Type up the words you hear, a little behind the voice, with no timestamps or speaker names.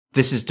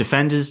This is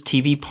Defenders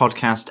TV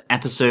Podcast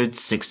episode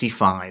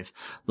 65,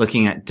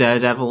 looking at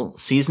Daredevil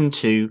Season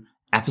 2,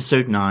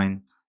 Episode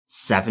 9,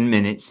 7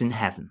 Minutes in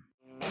Heaven.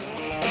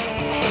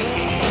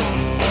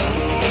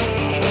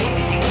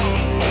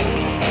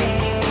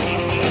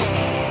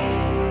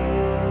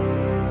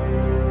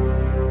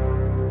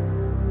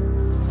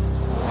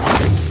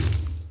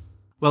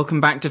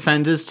 Welcome back,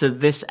 Defenders, to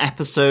this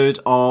episode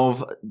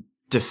of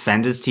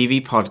Defenders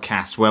TV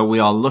Podcast, where we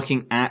are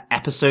looking at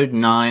episode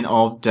 9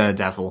 of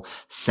Daredevil,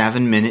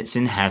 7 Minutes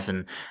in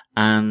Heaven.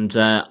 And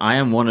I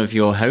am one of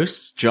your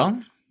hosts,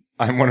 John.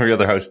 I'm one of your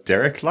other hosts,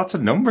 Derek. Lots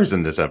of numbers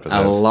in this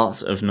episode. A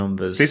lot of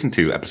numbers. Season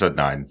 2, episode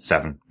 9,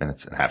 7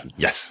 Minutes in Heaven.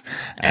 Yes.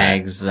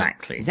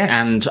 Exactly. Yes.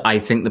 And I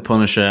think the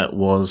Punisher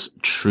was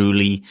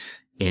truly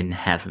in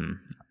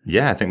heaven.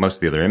 Yeah, I think most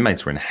of the other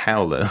inmates were in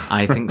hell, though.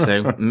 I think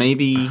so.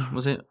 Maybe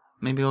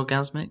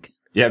orgasmic?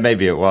 Yeah,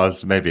 maybe it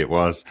was.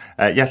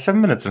 Yeah,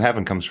 7 Minutes in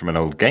Heaven comes from an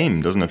old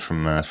game, doesn't it?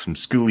 From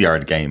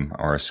schoolyard game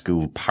or a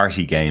school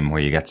party game where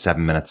you get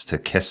 7 minutes to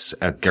kiss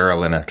a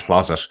girl in a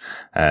closet.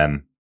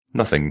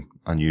 Nothing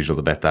unusual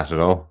about that at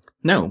all.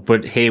 No,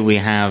 but here we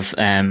have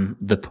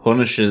the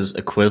Punisher's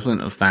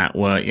equivalent of that,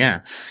 where,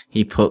 yeah,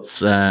 he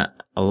puts a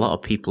lot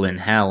of people in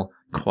hell.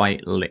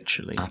 Quite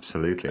literally.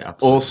 Absolutely.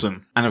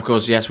 Awesome. And of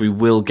course, yes, we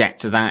will get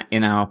to that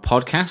in our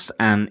podcast.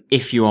 And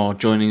if you are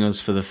joining us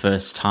for the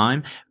first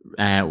time,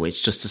 it's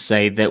just to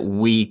say that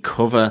we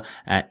cover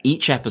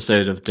each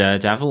episode of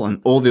Daredevil and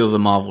all the other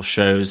Marvel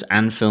shows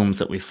and films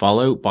that we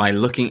follow by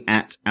looking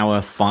at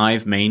our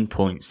 5 main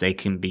points. They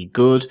can be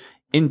good,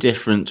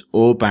 indifferent,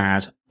 or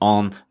bad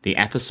on the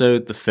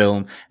episode, the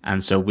film,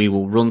 and so we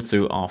will run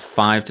through our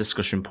 5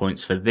 discussion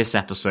points for this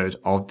episode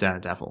of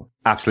Daredevil.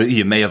 Absolutely.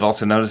 You may have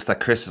also noticed that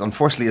Chris,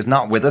 unfortunately, is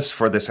not with us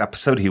for this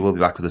episode. He will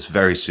be back with us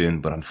very soon,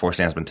 but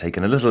unfortunately has been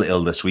taken a little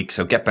ill this week,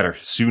 so get better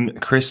soon,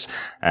 Chris.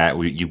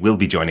 You will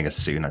be joining us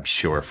soon, I'm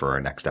sure, for our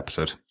next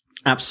episode.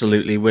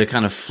 Absolutely. We're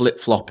kind of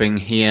flip-flopping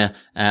here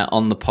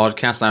on the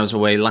podcast. I was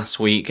away last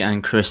week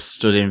and Chris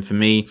stood in for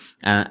me.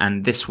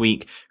 And this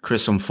week,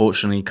 Chris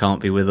unfortunately can't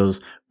be with us,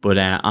 but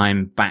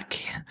I'm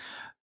back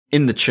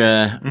in the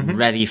chair,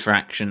 ready for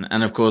action.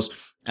 And of course,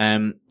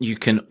 you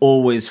can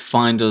always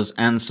find us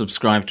and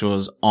subscribe to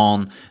us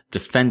on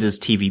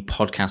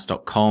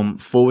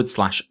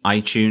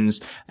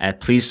defenderstvpodcast.com/iTunes.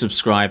 Please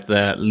subscribe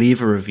there,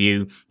 leave a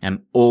review, and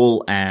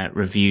all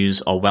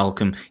reviews are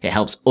welcome. It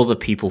helps other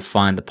people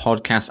find the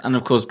podcast and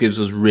of course gives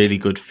us really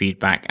good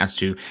feedback as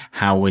to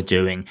how we're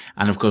doing.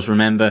 And of course,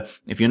 remember,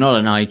 if you're not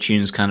an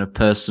iTunes kind of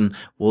person,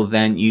 well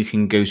then you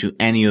can go to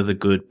any other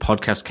good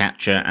podcast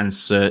catcher and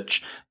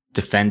search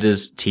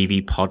Defenders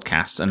TV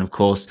Podcast. And of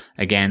course,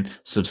 again,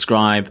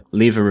 subscribe,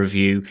 leave a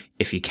review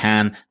if you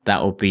can.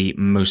 That will be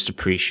most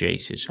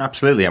appreciated.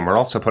 Absolutely. And we're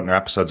also putting our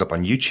episodes up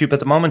on YouTube at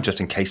the moment, just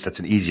in case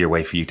that's an easier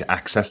way for you to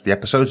access the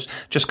episodes.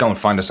 Just go and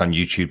find us on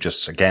YouTube.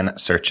 Just again,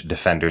 search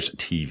Defenders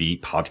TV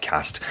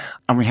Podcast.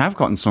 And we have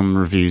gotten some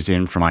reviews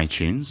in from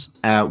iTunes.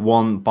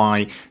 One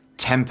by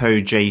Tempo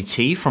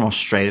JT from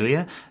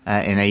Australia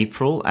in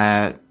April,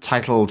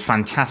 titled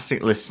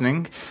Fantastic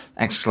Listening!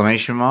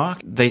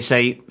 They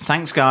say,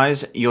 thanks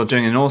guys, you're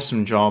doing an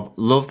awesome job.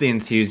 Love the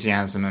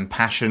enthusiasm and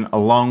passion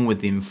along with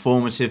the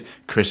informative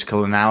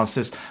critical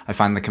analysis. I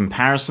find the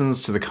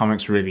comparisons to the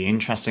comics really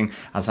interesting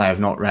as I have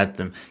not read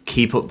them.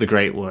 Keep up the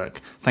great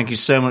work. Thank you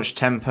so much,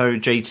 Tempo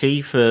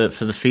JT,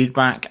 for the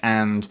feedback,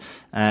 and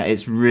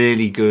it's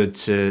really good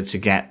to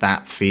get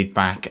that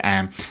feedback,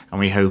 and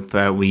we hope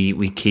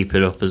we keep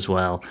it up as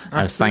well.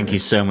 Thank you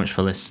so much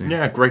for listening.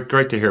 Yeah,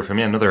 great to hear from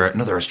you.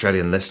 Another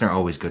Australian listener,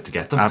 always good to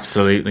get them.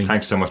 Absolutely.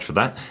 Thanks so much for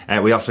that.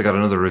 We also got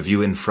another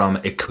review in from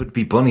It Could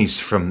Be Bunnies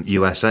from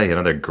USA,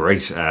 another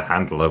great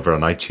handle over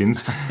on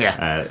iTunes.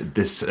 Yeah.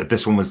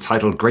 This one was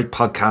titled Great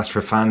Podcast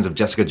for Fans of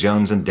Jessica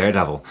Jones and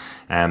Daredevil.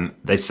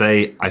 They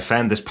say, I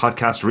found this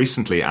podcast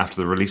recently after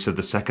the release of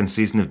the 2nd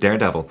season of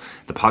Daredevil.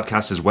 The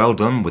podcast is well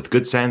done with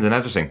good sound and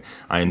editing.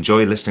 I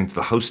enjoy listening to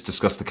the host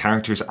discuss the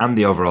characters and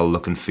the overall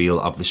look and feel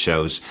of the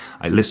shows.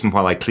 I listen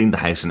while I clean the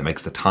house and it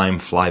makes the time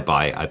fly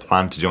by. I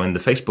plan to join the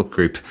Facebook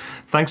group.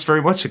 Thanks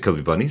very much, It Could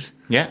Be Bunnies.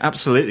 Yeah,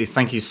 absolutely.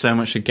 Thank you so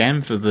much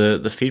again for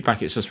the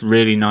feedback. It's just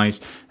really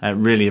nice.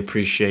 Really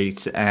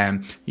appreciate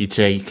you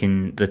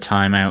taking the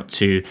time out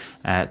to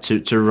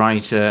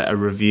write a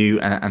review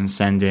and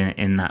send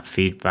in that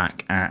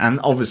feedback, and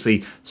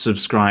obviously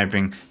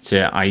subscribing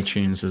to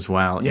iTunes as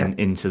well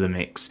into the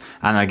mix.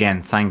 And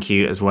again, thank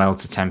you as well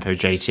to Tempo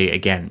JT.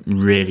 Again,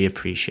 really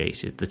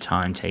appreciated the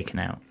time taken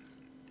out.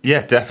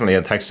 Yeah, definitely,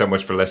 and thanks so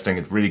much for listening.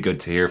 It's really good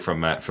to hear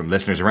from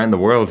listeners around the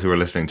world who are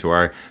listening to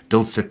our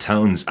dulcet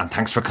tones, and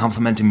thanks for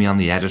complimenting me on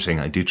the editing.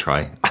 I do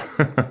try.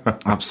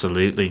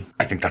 Absolutely.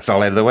 I think that's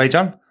all out of the way,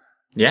 John.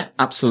 Yeah,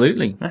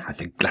 absolutely. I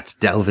think let's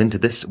delve into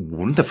this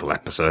wonderful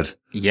episode.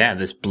 Yeah,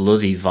 this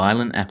bloody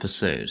violent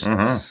episode.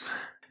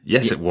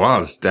 Yes, it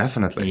was,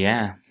 definitely.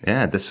 Yeah.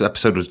 Yeah, this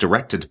episode was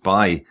directed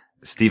by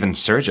Steven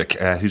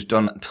Surgic, who's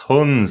done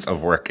tons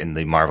of work in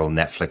the Marvel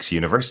Netflix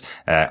universe.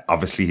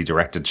 Obviously, he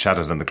directed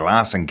Shadows on the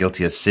Glass and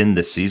Guilty as Sin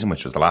this season,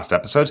 which was the last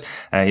episode.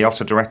 He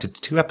also directed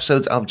 2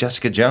 episodes of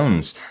Jessica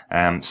Jones,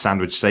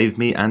 Sandwich Saved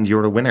Me and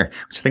You're a Winner,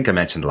 which I think I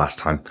mentioned last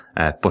time,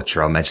 but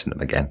sure, I'll mention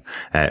them again.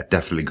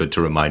 Definitely good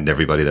to remind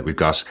everybody that we've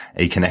got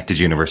a connected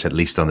universe, at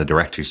least on the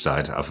director's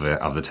side of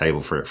the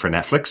table for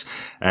Netflix.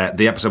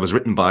 The episode was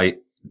written by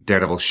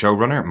Daredevil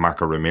showrunner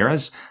Marco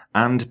Ramirez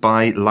and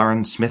by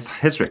Lauren Smith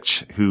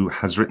Hesrich, who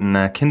has written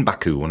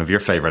Kinbaku, one of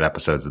your favorite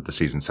episodes of the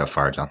season so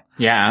far, John.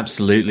 Yeah,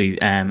 absolutely.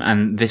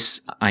 And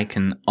this, I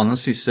can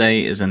honestly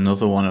say, is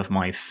another one of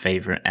my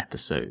favorite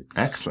episodes.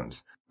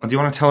 Excellent. Well, do you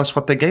want to tell us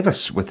what they gave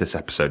us with this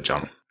episode,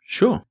 John?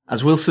 Sure.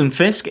 As Wilson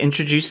Fisk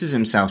introduces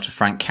himself to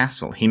Frank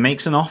Castle, he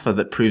makes an offer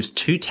that proves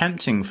too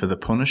tempting for the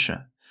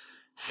Punisher.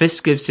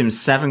 Fisk gives him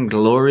 7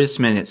 glorious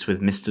minutes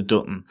with Mr.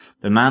 Dutton,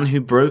 the man who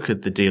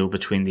brokered the deal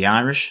between the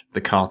Irish,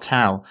 the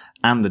cartel,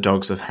 and the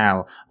Dogs of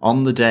Hell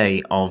on the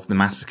day of the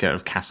massacre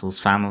of Castle's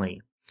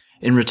family.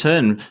 In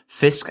return,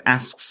 Fisk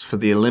asks for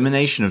the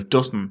elimination of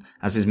Dutton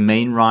as his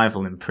main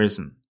rival in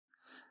prison.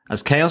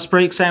 As chaos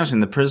breaks out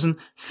in the prison,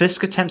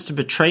 Fisk attempts to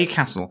betray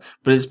Castle,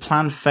 but his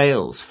plan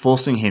fails,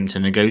 forcing him to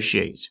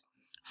negotiate.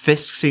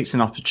 Fisk seeks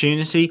an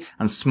opportunity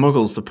and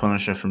smuggles the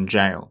Punisher from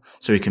jail,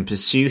 so he can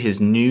pursue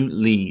his new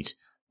lead,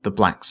 the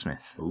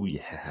blacksmith. Oh,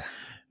 yeah.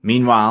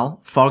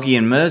 Meanwhile, Foggy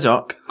and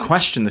Murdoch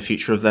question the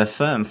future of their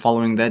firm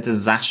following their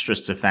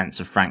disastrous defense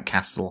of Frank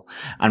Castle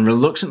and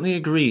reluctantly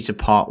agree to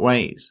part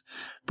ways.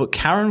 But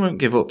Karen won't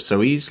give up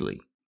so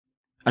easily.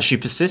 As she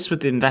persists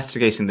with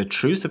investigating the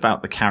truth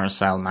about the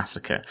Carousel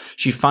massacre,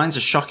 she finds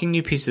a shocking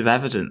new piece of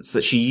evidence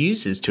that she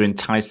uses to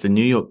entice the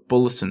New York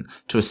Bulletin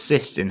to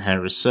assist in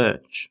her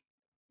research.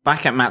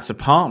 Back at Matt's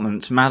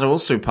apartment, Matt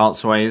also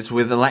parts ways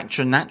with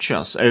Elektra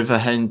Natchios over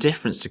her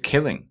indifference to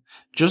killing,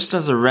 just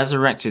as a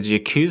resurrected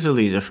Yakuza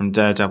leader from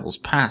Daredevil's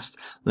past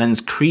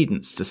lends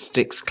credence to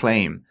Stick's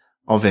claim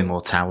of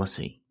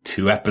immortality.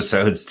 2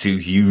 episodes, 2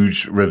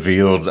 huge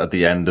reveals at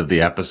the end of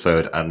the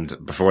episode, and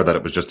before that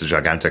it was just a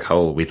gigantic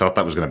hole. We thought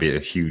that was going to be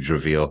a huge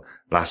reveal.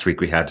 Last week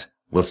we had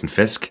Wilson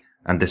Fisk,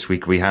 and this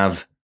week we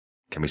have...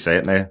 Can we say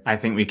it now? I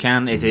think we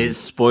can. It is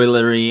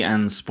spoilery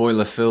and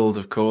spoiler-filled,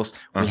 of course.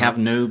 We have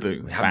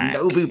Nobu back.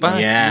 Nobu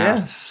back, yeah,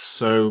 yes.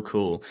 So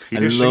cool.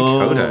 Peter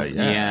Shikoda,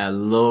 yeah,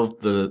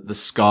 loved the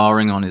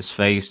scarring on his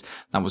face.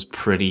 That was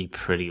pretty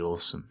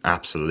awesome.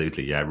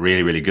 Absolutely, yeah.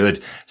 Really, really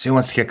good. So who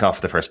wants to kick off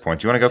the first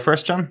point? Do you want to go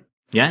first, John?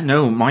 Yeah,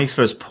 no, my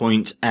first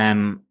point,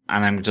 and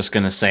I'm just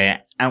going to say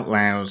it out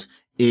loud,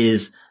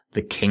 is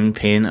the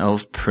Kingpin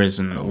of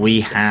Prison.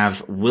 We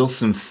have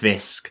Wilson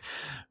Fisk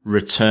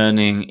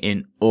returning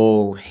in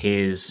all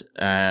his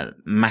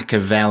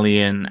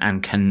Machiavellian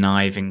and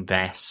conniving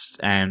best.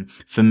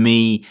 For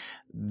me,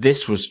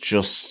 this was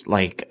just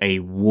like a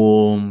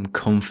warm,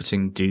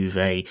 comforting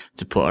duvet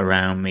to put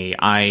around me.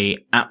 I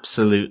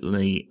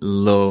absolutely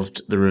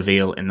loved the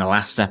reveal in the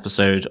last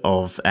episode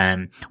of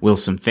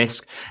Wilson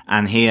Fisk.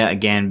 And here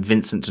again,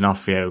 Vincent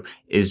D'Onofrio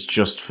is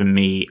just, for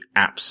me,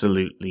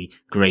 absolutely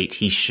great.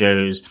 He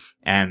shows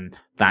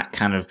that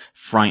kind of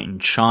frightened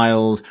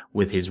child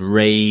with his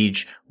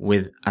rage,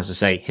 with, as I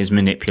say, his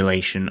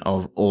manipulation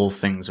of all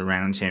things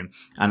around him.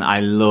 And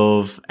I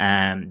love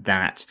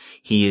that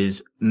he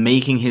is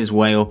making his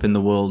way up in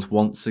the world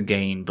once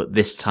again, but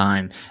this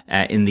time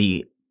in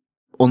the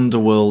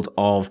underworld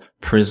of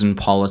prison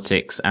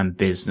politics and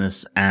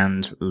business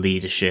and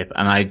leadership.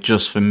 And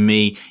for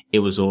me, it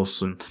was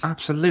awesome.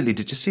 Absolutely.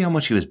 Did you see how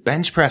much he was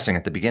bench pressing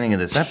at the beginning of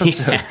this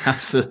episode? Yeah,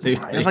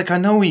 absolutely. Like, I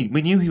know we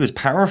knew he was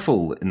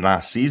powerful in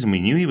last season.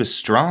 We knew he was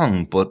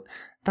strong, but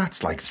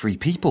that's like 3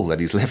 people that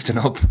he's lifting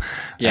up.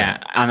 Yeah.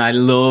 And I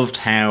loved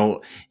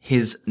how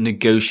his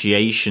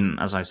negotiation,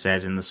 as I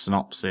said in the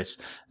synopsis,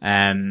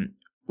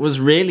 was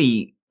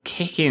really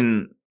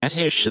kicking out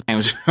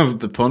of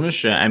the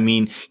Punisher. I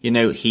mean,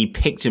 he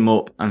picked him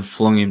up and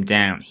flung him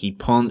down. He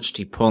punched.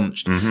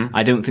 Mm-hmm.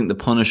 I don't think the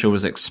Punisher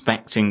was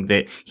expecting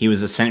that he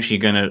was essentially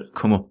going to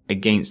come up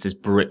against this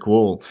brick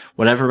wall.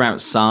 Whatever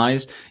about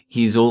size,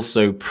 he's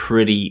also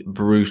pretty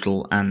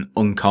brutal and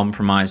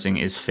uncompromising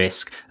is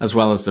Fisk, as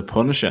well as the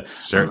Punisher.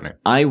 Certainly.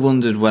 I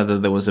wondered whether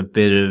there was a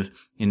bit of,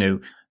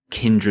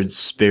 kindred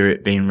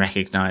spirit being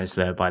recognized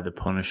there by the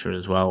Punisher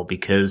as well,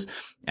 because,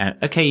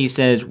 okay, you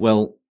said,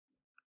 well,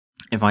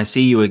 if I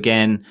see you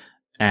again,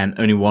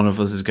 only one of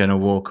us is going to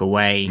walk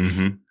away.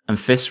 Mm-hmm. And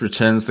Fisk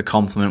returns the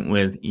compliment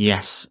with,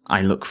 yes,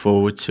 I look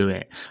forward to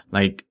it.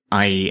 Like,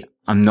 I'm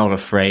not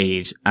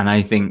afraid. And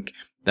I think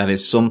that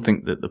is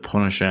something that the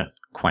Punisher,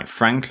 quite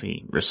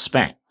frankly,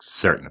 respects.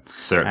 Certainly,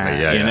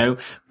 yeah.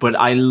 But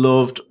I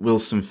loved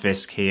Wilson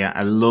Fisk here.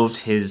 I loved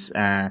his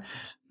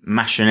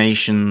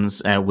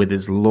machinations with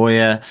his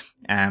lawyer.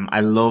 I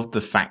loved the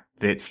fact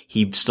that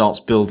he starts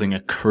building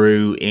a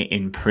crew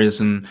in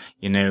prison.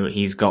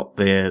 He's got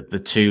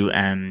the 2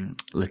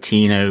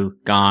 Latino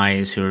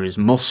guys who are his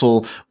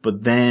muscle.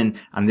 But then,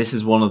 and this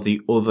is one of the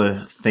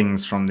other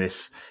things from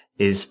this,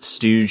 is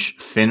Stooge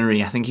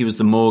Finnery. I think he was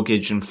the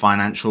mortgage and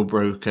financial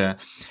broker.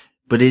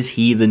 but is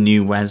he the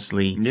new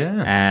Wesley?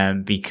 Yeah.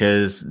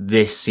 Because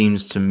this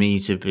seems to me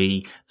to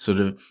be sort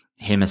of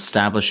him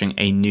establishing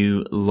a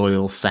new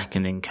loyal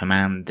second in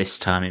command, this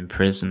time in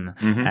prison.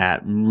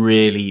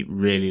 Really,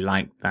 really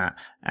liked that.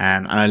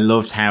 And I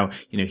loved how,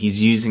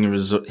 he's using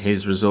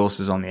his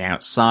resources on the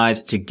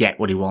outside to get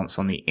what he wants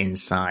on the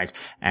inside,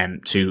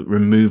 to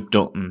remove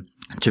Dutton,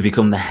 to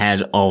become the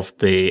head of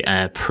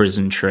the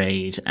prison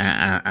trade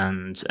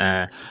and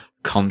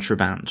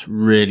contraband.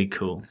 Really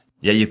cool.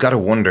 Yeah, you've got to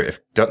wonder if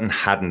Dutton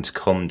hadn't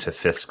come to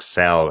Fisk's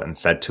cell and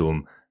said to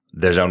him,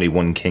 there's only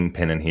one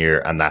kingpin in here,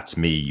 and that's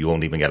me. You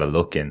won't even get a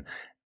look in.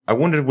 I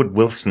wondered, would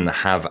Wilson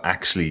have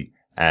actually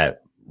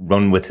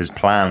run with his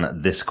plan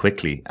this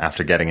quickly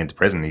after getting into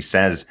prison? He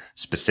says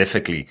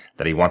specifically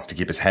that he wants to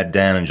keep his head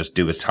down and just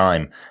do his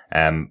time.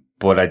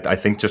 But I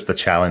think just the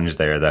challenge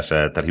there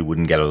that he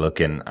wouldn't get a look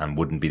in and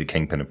wouldn't be the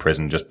kingpin of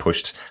prison just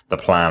pushed the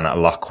plan a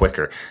lot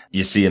quicker.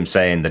 You see him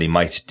saying that he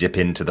might dip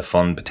into the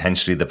fund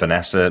potentially that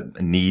Vanessa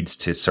needs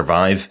to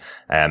survive,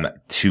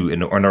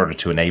 in order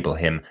to enable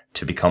him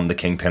to become the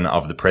kingpin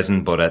of the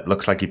prison. But it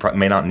looks like he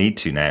may not need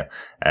to now.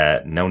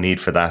 No need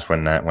for that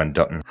when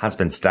Dutton has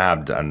been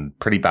stabbed and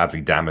pretty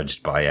badly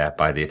damaged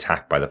by the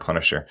attack by the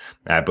Punisher.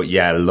 But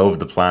yeah, I love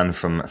the plan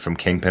from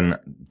Kingpin.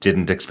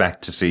 Didn't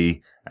expect to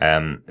see,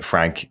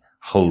 Frank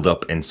holed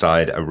up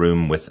inside a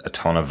room with a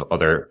ton of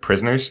other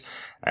prisoners,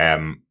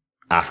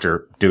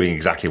 after doing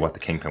exactly what the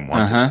Kingpin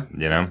wanted,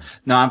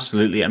 No,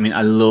 absolutely. I mean,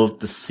 I love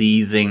the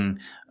seething,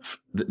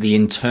 the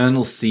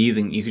internal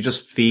seething. You could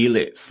just feel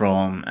it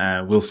from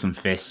Wilson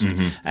Fisk.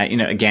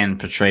 Again,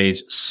 portrayed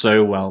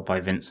so well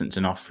by Vincent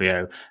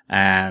D'Onofrio.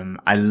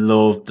 I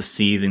love the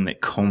seething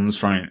that comes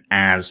from him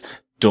as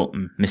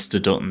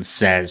Mr. Dutton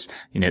says,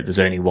 there's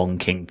only one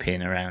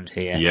kingpin around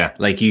here. Yeah.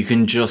 Like, you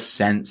can just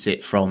sense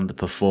it from the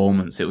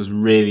performance. It was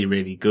really,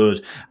 really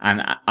good.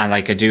 And I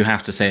do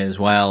have to say as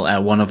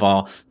well, one of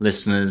our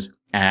listeners,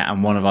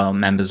 and one of our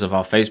members of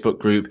our Facebook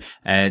group,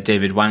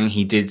 David Wang,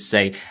 he did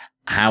say,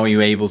 how are you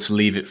able to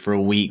leave it for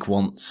a week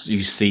once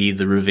you see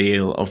the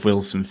reveal of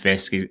Wilson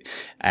Fisk?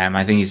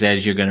 I think he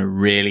says you're going to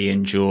really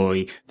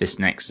enjoy this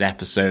next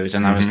episode.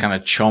 And I was kind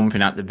of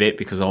chomping at the bit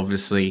because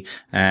obviously,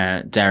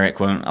 Derek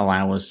won't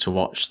allow us to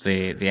watch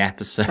the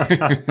episode.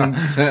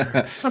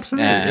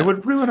 Absolutely. It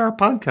would ruin our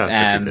podcast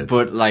if we did.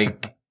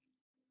 But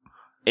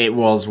it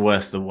was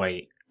worth the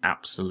wait.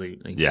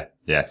 Absolutely. Yeah,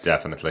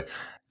 definitely.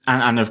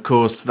 And of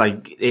course,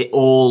 it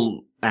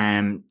all,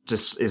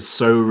 just is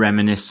so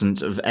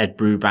reminiscent of Ed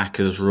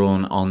Brubacker's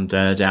run on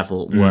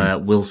Daredevil, where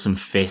Wilson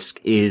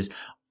Fisk is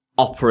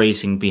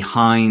operating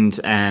behind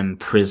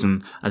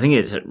prison. I think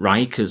it's at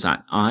Rikers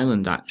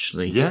Island,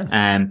 actually. Yeah.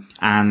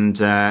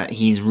 And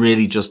he's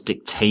really just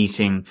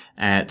dictating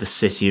the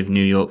city of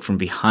New York from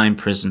behind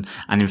prison.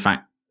 And in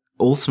fact,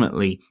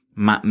 ultimately,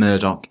 Matt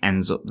Murdock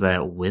ends up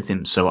there with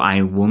him. So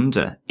I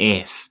wonder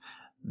if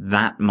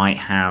that might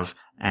have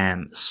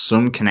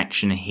some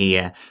connection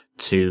here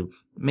to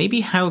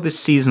maybe how this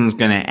season's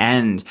going to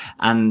end.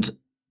 And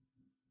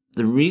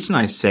the reason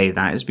I say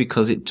that is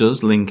because it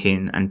does link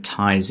in and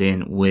ties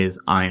in with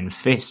Iron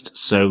Fist.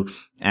 So,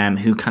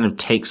 who kind of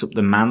takes up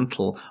the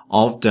mantle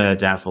of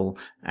Daredevil,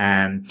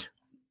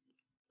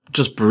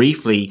 just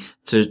briefly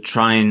to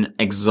try and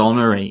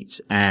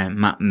exonerate,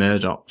 Matt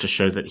Murdock to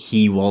show that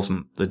he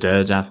wasn't the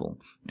Daredevil,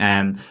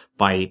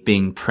 by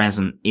being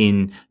present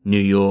in New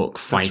York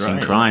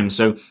fighting crime.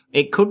 So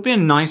it could be a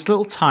nice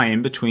little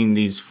tie-in between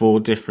these 4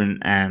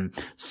 different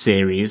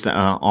series that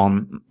are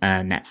on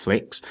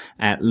Netflix,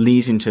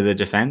 leading to the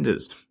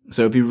Defenders.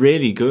 So it'd be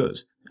really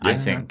good, I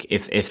think,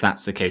 if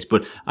that's the case.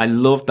 But I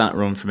love that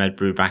run from Ed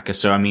Brubaker.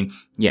 So I mean,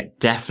 yeah,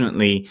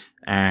 definitely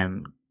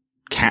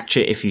catch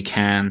it if you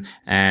can.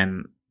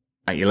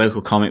 At your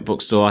local comic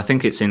book store. I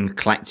think it's in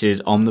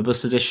collected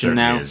omnibus edition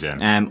now. Is,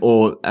 yeah.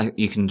 Or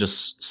you can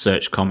just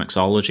search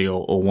Comixology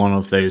or one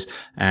of those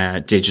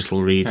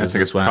digital readers. I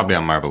think it's probably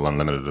on Marvel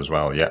Unlimited as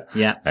well. Yeah.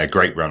 Yeah.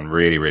 Great run.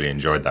 Really, really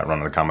enjoyed that run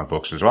of the comic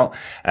books as well.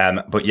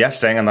 But yeah,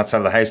 staying on that side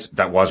of the house,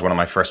 that was one of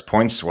my first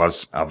points,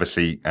 was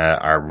obviously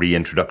our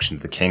reintroduction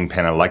to the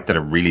Kingpin. I like that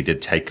it really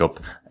did take up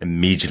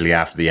immediately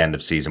after the end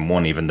of season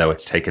 1, even though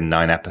it's taken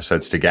 9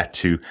 episodes to get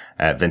to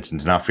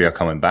Vincent D'Onofrio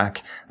coming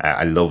back.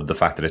 I love the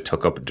fact that it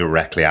took up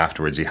directly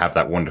afterwards. You have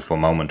that wonderful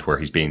moment where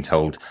he's being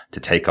told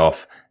to take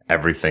off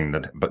everything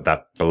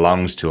that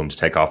belongs to him, to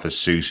take off his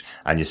suit,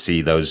 and you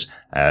see those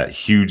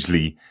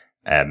hugely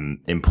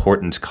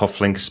important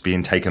cufflinks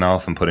being taken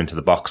off and put into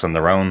the box on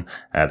their own,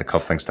 the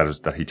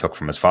cufflinks that he took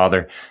from his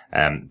father.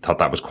 Thought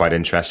that was quite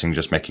interesting,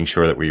 just making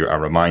sure that we are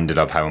reminded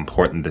of how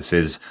important this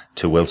is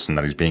to Wilson,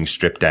 that he's being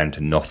stripped down to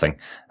nothing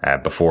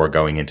before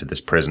going into this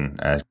prison,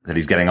 that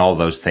he's getting all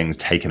those things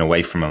taken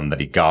away from him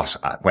that he got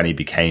when he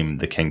became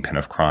the kingpin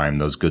of crime,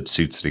 those good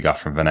suits that he got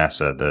from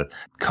Vanessa, the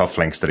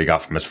cufflinks that he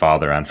got from his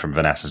father and from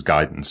Vanessa's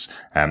guidance.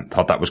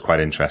 Thought that was quite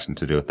interesting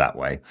to do it that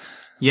way.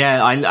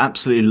 Yeah, I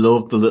absolutely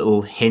love the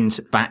little hint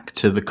back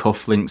to the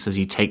cufflinks as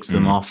he takes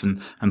them off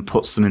and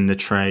puts them in the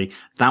tray.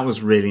 That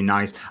was really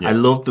nice. Yeah. I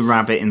love the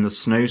rabbit in the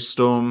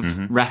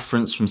snowstorm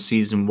reference from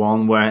season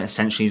 1, where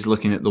essentially he's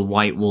looking at the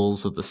white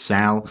walls of the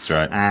cell. That's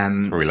right.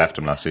 Where we left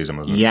him last season,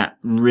 wasn't it? Yeah,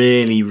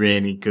 really,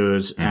 really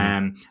good.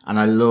 And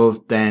I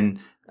loved then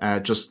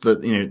just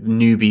that,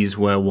 newbies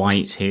were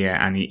white here,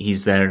 and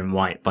he's there in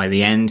white. By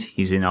the end,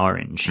 he's in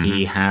orange.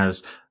 He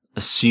has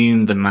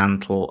assumed the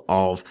mantle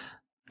of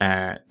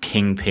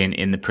Kingpin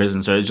in the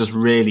prison. So it's just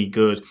really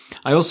good.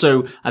 I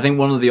think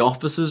one of the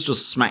officers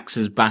just smacks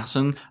his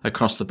baton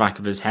across the back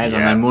of his head,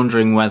 and I'm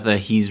wondering whether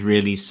he's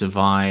really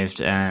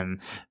survived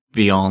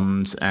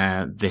beyond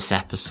this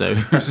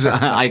episode.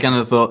 I kind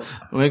of thought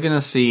we're going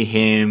to see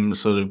him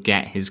sort of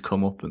get his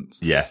comeuppance.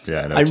 Yeah.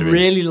 I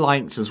really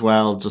liked as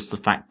well just the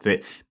fact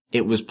that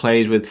it was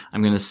played with,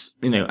 I'm going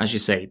to, as you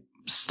say,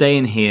 stay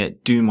in here,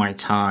 do my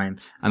time,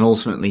 and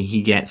ultimately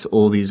he gets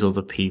all these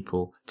other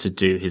people to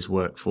do his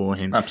work for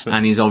him. Absolutely.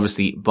 And he's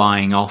obviously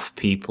buying off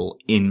people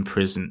in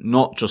prison,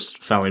 not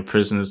just fellow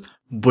prisoners,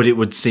 but it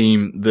would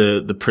seem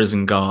the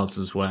prison guards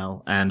as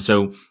well.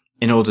 So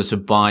in order to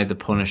buy the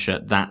Punisher,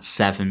 that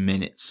 7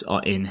 minutes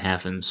are in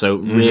heaven. So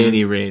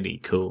really, really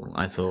cool,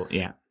 I thought,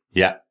 yeah.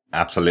 Yeah.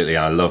 Absolutely.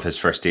 And I love his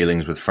first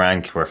dealings with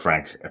Frank, where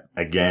Frank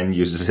again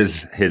uses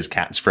his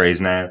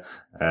catchphrase now.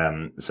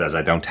 Says,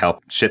 I don't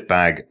help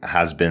shitbag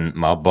has been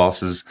mob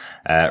bosses.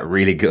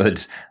 Really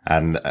good.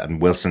 And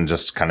Wilson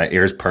just kind of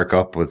ears perk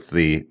up with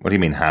what do you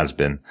mean has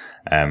been?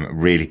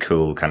 Really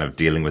cool kind of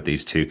dealing with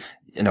these two.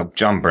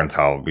 John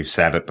Bernthal, we've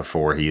said it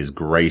before, he is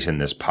great in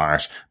this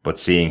part, but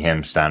seeing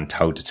him stand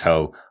toe to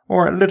toe,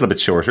 or a little bit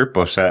shorter,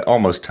 but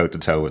almost toe to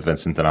toe with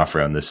Vincent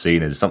D'Onofrio in this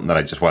scene is something that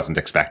I just wasn't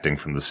expecting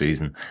from the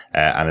season.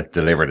 And it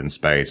delivered in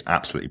spades.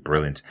 Absolutely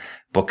brilliant.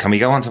 But can we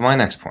go on to my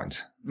next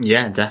point?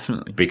 Yeah,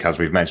 definitely. Because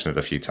we've mentioned it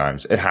a few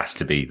times. It has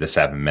to be the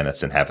 7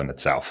 minutes in heaven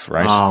itself,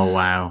 right? Oh,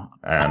 wow.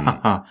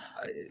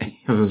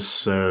 It was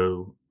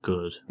so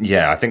good.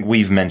 Yeah, I think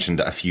we've mentioned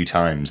a few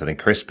times. I think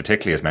Chris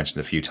particularly has mentioned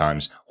a few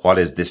times. What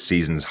is this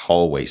season's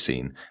hallway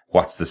scene?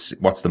 What's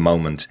the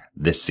moment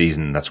this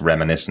season that's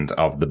reminiscent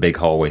of the big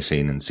hallway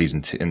scene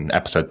in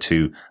episode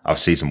 2 of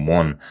season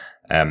 1?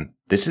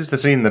 This is the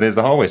scene that is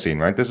the hallway scene,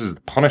 right? This is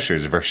the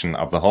Punisher's version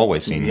of the hallway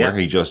scene where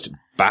he just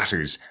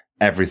batters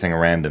everything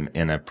around him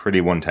in a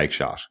pretty one-take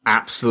shot.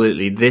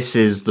 Absolutely. This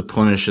is the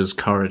Punisher's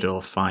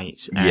corridor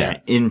fight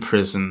in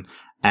prison.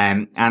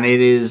 And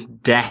it is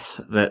death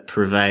that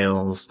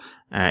prevails,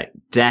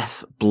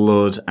 death,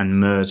 blood, and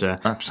murder,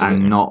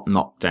 and not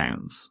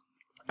knockdowns.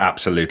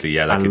 Absolutely,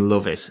 yeah. I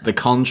love it. The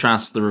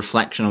contrast, the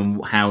reflection on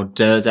how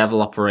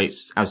Daredevil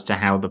operates as to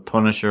how the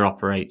Punisher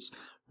operates,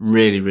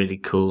 really, really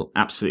cool.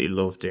 Absolutely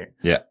loved it.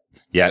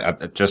 Yeah,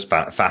 just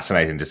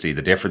fascinating to see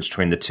the difference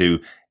between the two.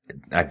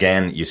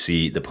 Again, you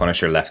see the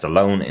Punisher left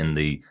alone in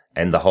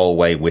the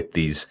hallway with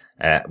these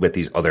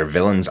other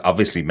villains,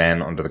 obviously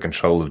men under the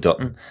control of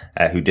Dutton,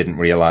 who didn't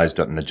realize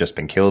Dutton had just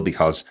been killed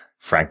because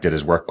Frank did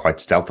his work quite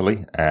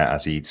stealthily,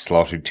 as he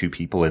slaughtered 2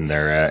 people in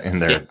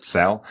their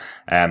cell.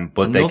 But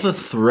another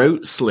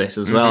throat slit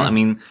as well. I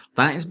mean,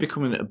 that is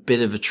becoming a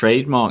bit of a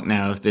trademark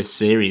now of this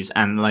series,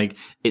 and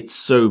it's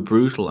so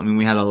brutal. I mean,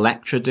 we had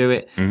Elektra do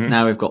it.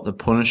 Now we've got the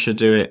Punisher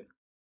do it.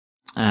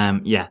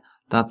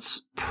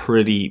 That's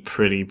pretty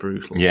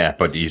brutal. Yeah,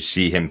 but you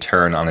see him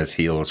turn on his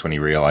heels when he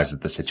realizes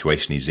the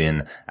situation he's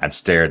in and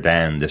stare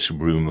down this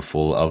room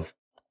full of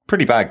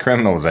pretty bad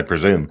criminals, I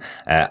presume.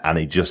 And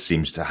he just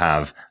seems to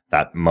have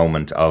that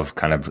moment of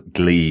kind of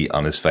glee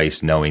on his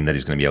face, knowing that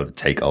he's going to be able to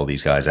take all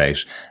these guys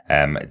out.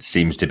 It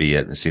seems to be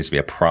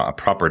a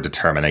proper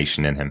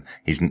determination in him.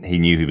 He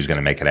knew he was going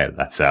to make it out of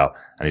that cell,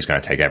 and he's going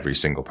to take every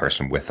single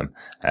person with him,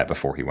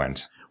 before he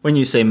went. When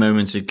you say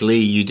moment of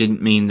glee, you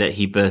didn't mean that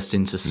he burst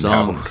into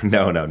song.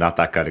 No, not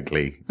that kind of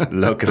glee.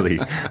 Luckily,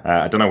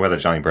 I don't know whether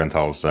Johnny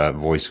Bernthal's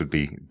voice would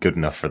be good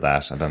enough for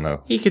that. I don't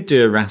know. He could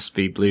do a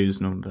raspy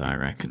blues number, I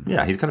reckon.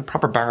 Yeah, he's got a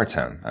proper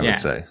baritone, I would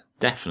say.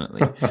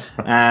 Definitely.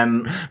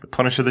 The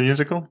Punisher the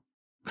Musical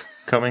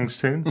coming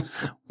soon,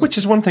 which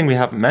is one thing we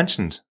haven't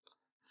mentioned.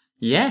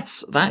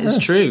 Yes, that is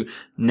true.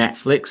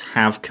 Netflix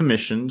have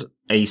commissioned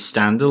a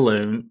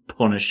standalone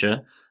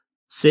Punisher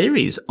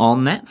series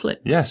on Netflix.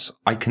 Yes,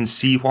 I can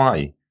see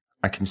why.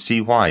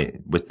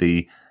 With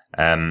the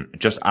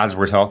just as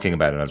we're talking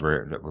about it,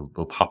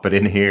 we'll pop it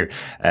in here.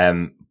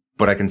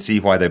 But I can see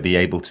why they'd be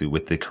able to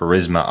with the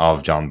charisma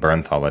of John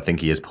Bernthal. I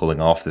think he is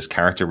pulling off this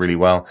character really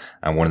well.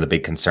 And one of the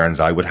big concerns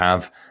I would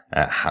have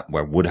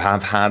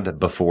had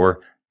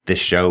before this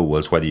show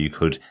was whether you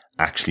could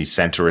actually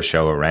center a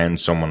show around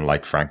someone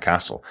like Frank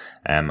Castle.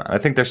 I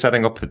think they're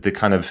setting up the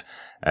kind of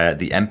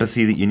the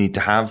empathy that you need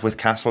to have with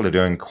Castle. They're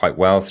doing quite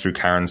well through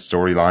Karen's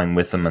storyline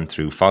with him and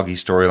through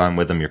Foggy's storyline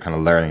with him. You're kind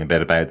of learning a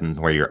bit about them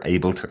where you're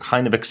able to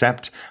kind of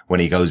accept when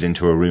he goes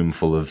into a room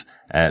full of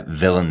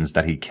villains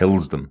that he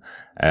kills them.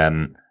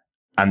 And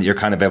and you're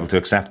kind of able to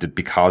accept it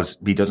because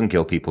he doesn't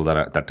kill people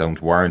that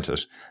don't warrant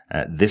it.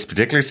 This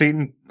particular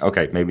scene,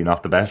 okay, maybe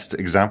not the best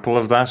example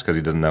of that because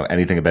he doesn't know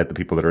anything about the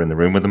people that are in the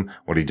room with him.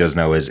 What he does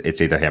know is it's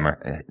either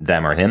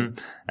them or him,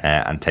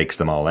 and takes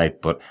them all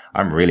out. But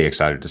I'm really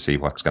excited to see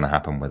what's going to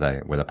happen with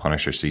a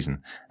Punisher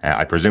season.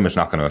 I presume it's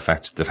not going to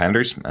affect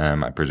Defenders.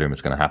 I presume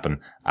it's going to happen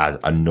as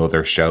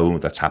another show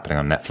that's happening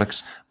on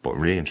Netflix, but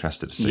really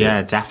interested to see.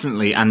 Yeah,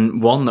 definitely.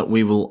 And one that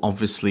we will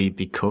obviously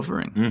be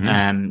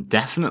covering.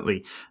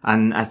 Definitely.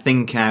 And I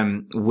think,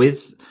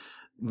 with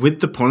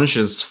the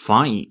Punisher's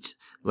fight,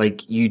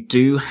 like you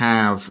do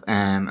have,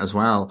 as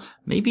well,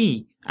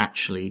 maybe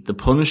actually the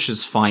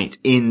Punisher's fight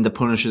in the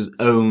Punisher's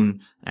own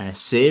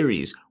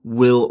series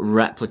will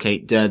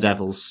replicate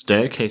Daredevil's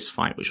staircase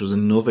fight, which was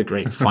another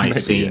great fight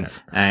scene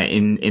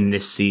in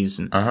this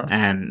season.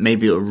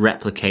 Maybe it'll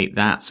replicate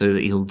that so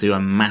that he'll do a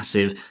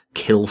massive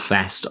kill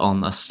fest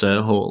on a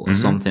stair hall or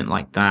something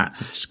like that.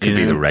 It could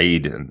be the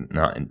raid,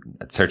 not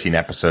 13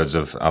 episodes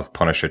of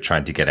Punisher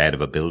trying to get out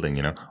of a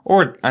building,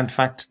 or in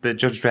fact the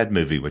Judge Dredd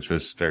movie, which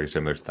was very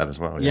similar to that as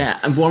well. Yeah,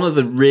 and one of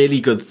the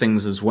really good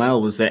things as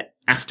well was that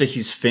after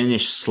he's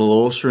finished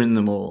slaughtering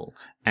them all,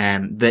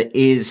 there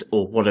is,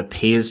 or what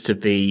appears to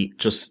be,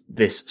 just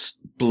this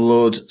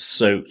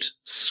blood-soaked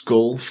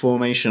skull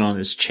formation on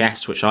his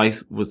chest, which I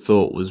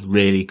thought was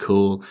really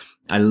cool.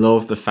 I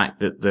love the fact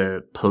that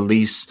the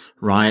police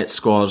riot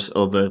squad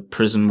or the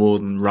prison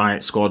warden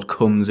riot squad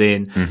comes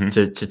in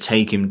to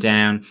take him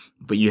down,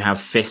 but you have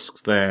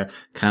Fisk there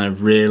kind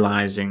of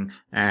realizing,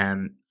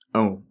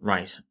 oh,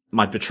 right,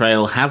 my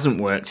betrayal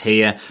hasn't worked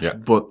here,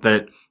 but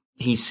that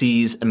he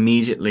sees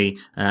immediately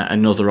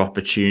another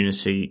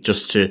opportunity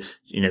just to,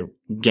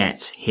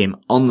 get him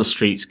on the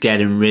streets,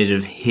 getting rid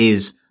of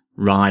his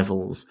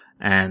rivals,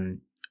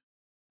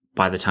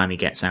 by the time he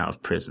gets out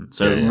of prison.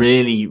 So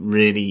really,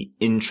 really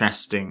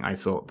interesting, I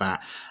thought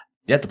that.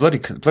 Yeah, the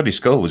bloody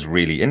skull was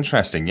really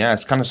interesting. Yeah,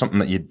 it's kind of something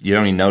that you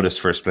only notice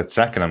for a split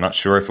second. I'm not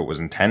sure if it was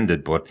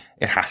intended, but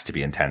it has to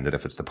be intended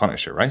if it's the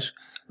Punisher, right?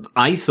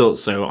 I thought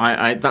so.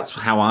 I that's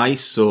how I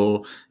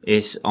saw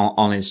it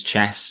on his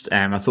chest.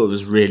 I thought it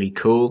was really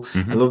cool.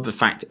 I love the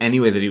fact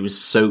anyway that he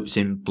was soaked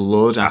in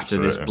blood after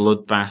this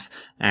bloodbath.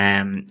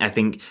 I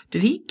think,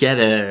 did he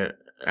get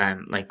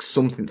like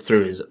something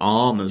through his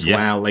arm as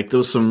well? Like there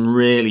was some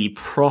really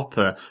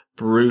proper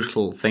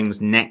brutal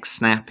things, neck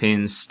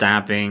snapping,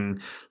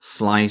 stabbing,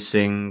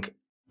 slicing,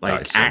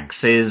 like Dicing.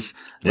 Axes,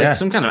 like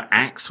some kind of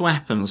axe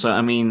weapon. So,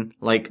 I mean,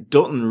 like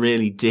Dutton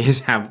really did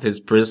have this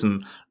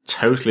prison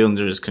totally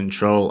under his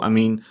control. I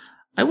mean,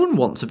 I wouldn't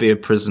want to be a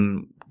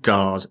prison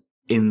guard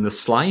in the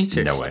slightest.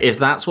 No way. If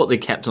that's what they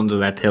kept under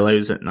their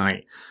pillows at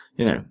night,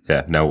 Yeah,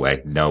 no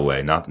way.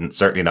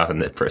 Certainly not in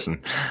the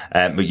prison.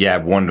 But yeah,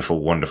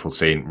 wonderful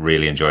scene.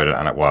 Really enjoyed it.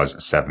 And it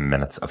was 7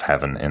 minutes of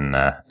heaven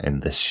in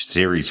this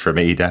series for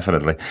me,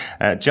 definitely.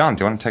 John,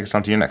 do you want to take us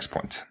on to your next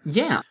point?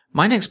 Yeah.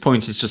 My next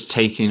point is just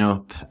taking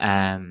up,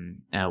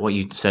 what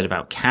you said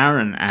about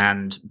Karen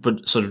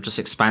but sort of just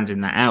expanding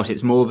that out.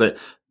 It's more that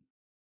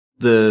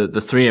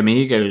the three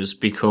amigos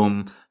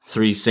become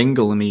three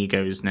single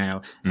amigos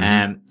now.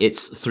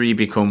 It's three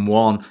become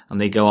one, and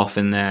they go off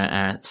in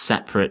their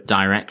separate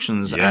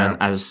directions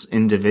as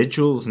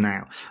individuals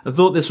now. I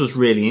thought this was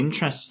really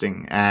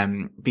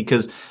interesting,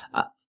 because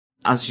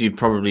as you're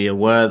probably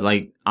aware,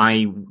 like,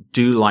 I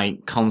do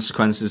like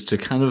consequences to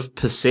kind of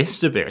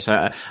persist a bit.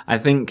 I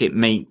think it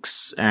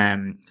makes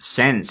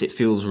sense. It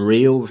feels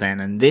real then,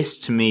 and this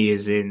to me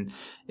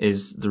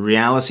is the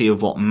reality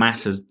of what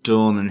Matt has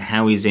done and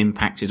how he's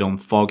impacted on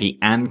Foggy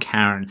and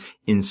Karen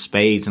in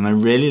spades. And I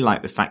really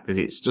like the fact that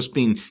it's just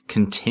been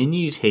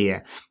continued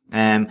here.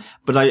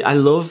 But I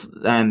love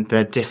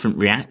their different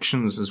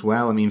reactions as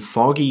well. I mean,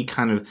 Foggy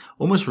kind of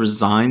almost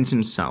resigns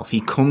himself.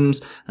 He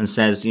comes and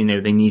says, they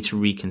need to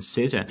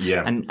reconsider.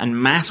 Yeah.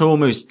 And Matt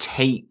almost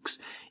takes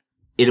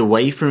it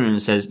away from him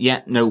and says,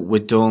 no, we're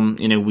done.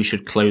 We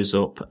should close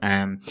up.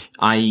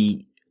 I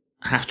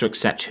have to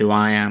accept who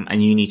I am,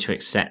 and you need to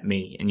accept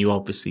me, and you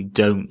obviously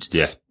don't.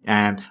 Yeah.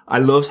 I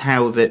loved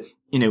how that,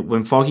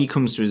 when Foggy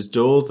comes to his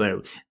door,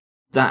 though,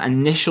 that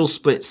initial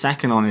split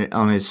second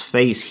on his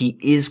face, he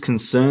is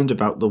concerned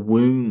about the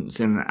wounds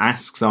and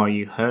asks, "Are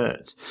you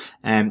hurt?"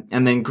 And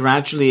then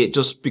gradually it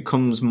just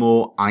becomes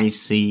more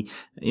icy.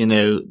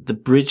 The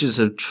bridges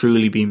have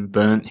truly been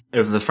burnt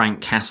over the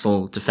Frank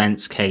Castle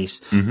defense case.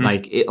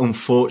 Like, it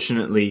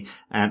unfortunately,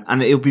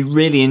 and it'll be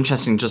really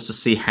interesting just to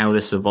see how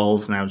this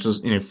evolves now.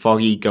 Does,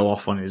 Foggy go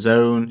off on his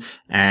own?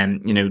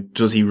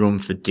 Does he run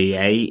for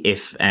DA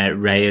if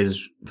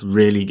Reyes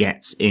really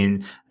gets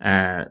in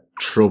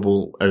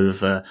trouble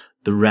over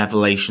the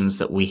revelations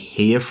that we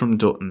hear from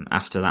Dutton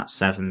after that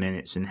 7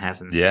 minutes in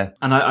heaven? Yeah.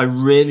 And I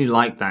really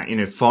like that.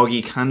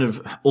 Foggy kind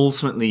of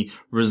ultimately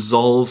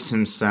resolves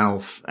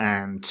himself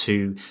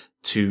to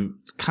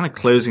kind of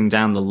closing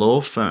down the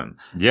law firm.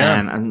 Yeah.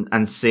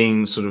 And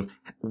seeing sort of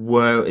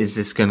where is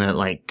this gonna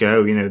like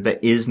go? You know, there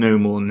is no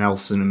more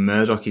Nelson and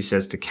Murdoch, he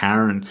says to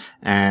Karen,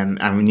 and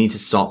we need to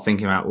start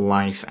thinking about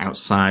life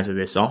outside of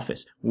this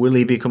office. Will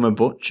he become a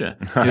butcher?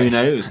 Who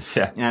knows?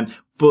 Yeah.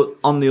 But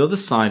on the other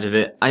side of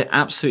it, I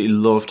absolutely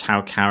loved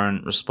how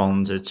Karen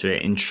responded to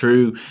it. In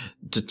true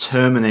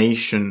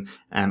determination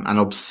and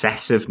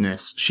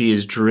obsessiveness, she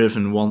is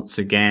driven once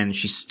again.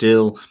 She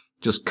still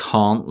just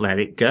can't let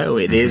it go.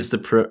 It is the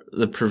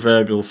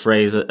proverbial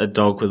phrase, a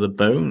dog with a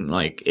bone.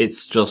 Like,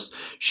 it's just,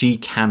 she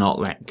cannot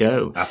let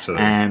go.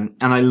 Absolutely. And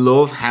I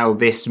love how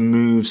this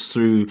moves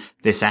through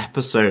this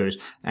episode.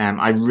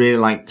 I really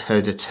liked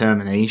her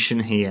determination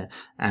here.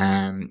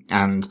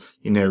 And,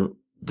 you know,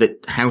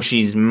 that how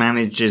she's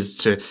manages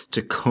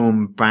to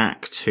come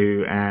back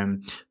to,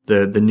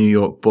 the New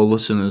York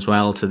Bulletin as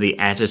well, to the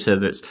editor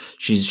that's,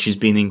 she's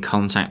been in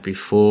contact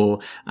before.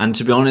 And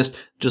to be honest,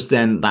 just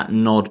then that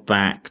nod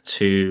back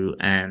to,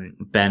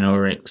 Ben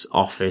Urich's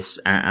office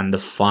and the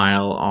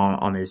file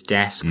on his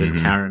desk with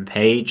Karen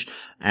Page.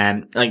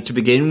 Like, to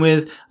begin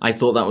with, I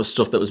thought that was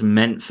stuff that was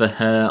meant for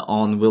her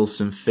on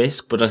Wilson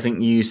Fisk, but I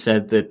think you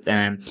said that,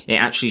 it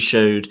actually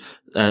showed,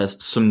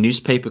 some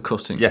newspaper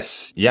cutting.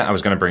 Yes. Yeah, I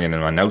was going to bring it in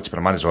my notes, but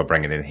I might as well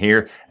bring it in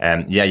here.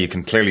 Yeah, you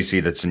can clearly see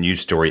that's a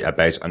news story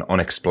about an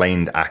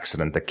unexplained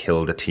accident that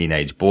killed a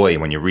teenage boy.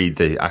 When you read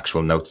the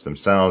actual notes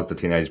themselves, the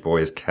teenage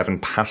boy is Kevin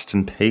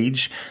Paston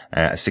Page,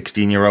 a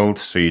 16-year-old.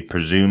 So you'd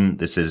presume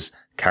this is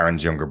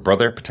Karen's younger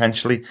brother,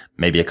 potentially,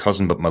 maybe a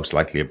cousin, but most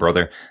likely a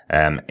brother,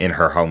 in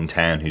her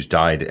hometown, who's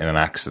died in an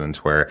accident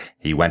where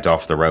he went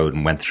off the road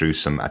and went through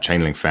a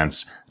chain link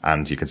fence,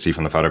 and you can see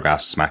from the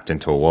photographs smacked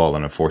into a wall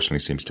and unfortunately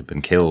seems to have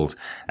been killed.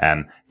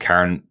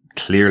 Karen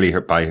clearly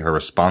by her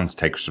response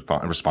takes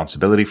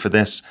responsibility for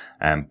this,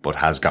 but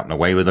has gotten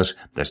away with it.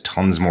 There's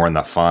tons more in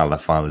that file. That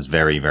file is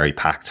very, very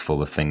packed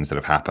full of things that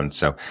have happened.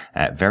 So,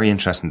 very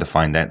interesting to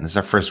find out. And this is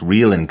our first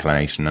real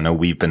inclination. I know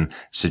we've been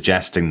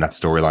suggesting that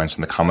storylines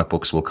from the comic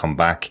books will come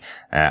back,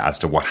 as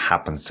to what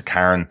happens to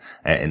Karen,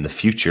 in the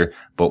future,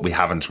 but we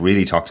haven't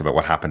really talked about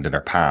what happened in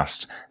her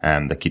past.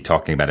 They keep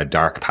talking about a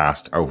dark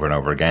past over and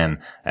over again.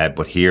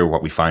 But here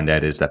what we find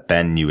out is that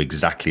Ben knew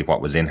exactly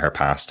what was in her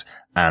past,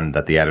 and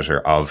that the editor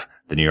of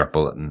the New York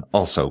Bulletin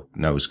also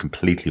knows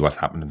completely what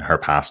happened in her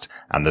past,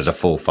 and there's a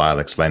full file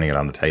explaining it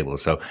on the table.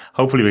 So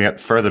hopefully we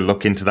get further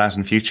look into that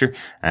in future,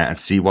 and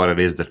see what it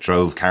is that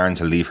drove Karen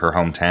to leave her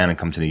hometown and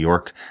come to New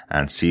York,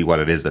 and see what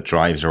it is that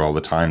drives her all the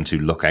time to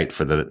look out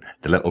for the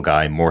little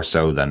guy more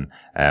so than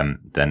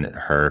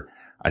her,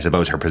 I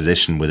suppose, her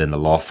position within the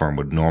law firm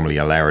would normally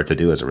allow her to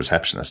do as a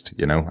receptionist,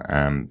 you know.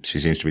 She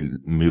seems to be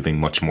moving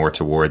much more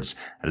towards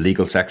a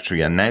legal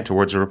secretary and now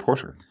towards a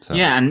reporter. So.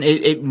 Yeah, and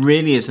it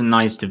really is a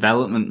nice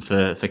development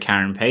for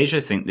Karen Page,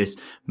 I think, this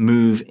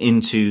move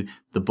into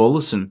the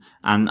Bulletin.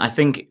 And I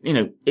think, you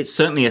know, it's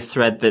certainly a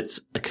thread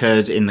that's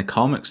occurred in the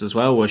comics as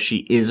well, where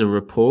she is a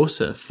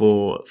reporter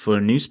for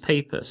a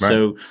newspaper. Right.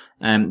 So,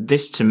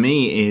 this to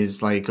me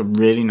is like a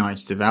really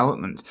nice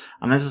development.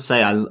 And as I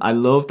say, I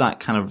love that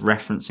kind of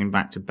referencing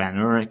back to Ben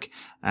Urich.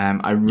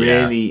 I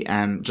really,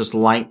 just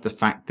like the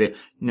fact that,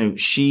 you know,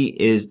 she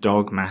is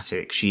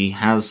dogmatic. She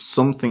has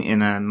something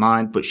in her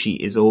mind, but she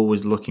is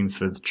always looking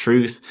for the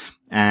truth.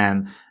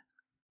 And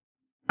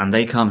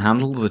they can't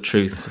handle the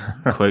truth,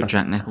 quote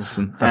Jack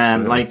Nicholson.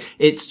 Like,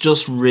 it's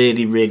just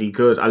really, really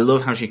good. I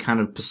love how she kind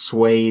of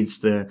persuades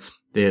the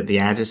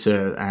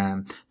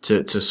editor,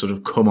 to sort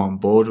of come on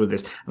board with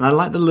this. And I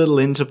like the little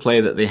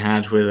interplay that they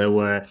had with her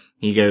where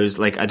he goes,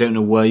 like, I don't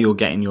know where you're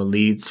getting your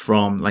leads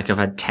from. Like, I've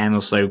had 10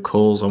 or so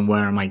calls on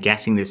where am I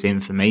getting this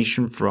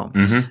information from?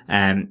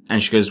 And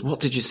she goes, what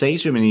did you say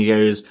to him? And he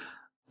goes,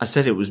 I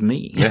said it was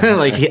me. Yeah.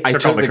 Like, I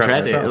took the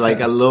credit. Myself,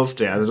 like, I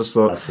loved it. I just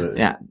thought,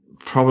 absolutely. Yeah.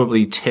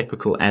 Probably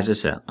typical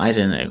editor. I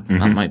don't know.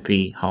 That might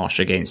be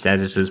harsh against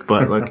editors,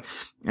 but look,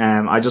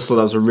 I just thought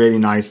that was a really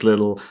nice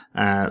little,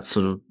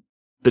 sort of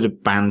bit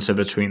of banter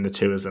between the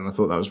two of them. I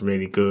thought that was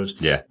really good.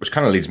 Yeah. Which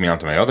kind of leads me on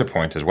to my other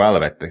point as well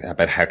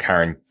about how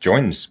Karen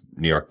joins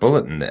New York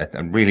Bulletin. I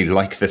really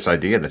like this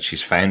idea that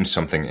she's found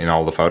something in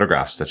all the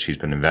photographs that she's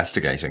been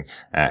investigating.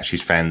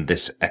 She's found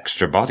this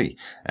extra body.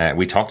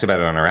 We talked about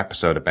it on our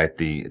episode about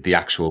the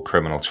actual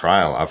criminal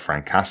trial of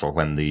Frank Castle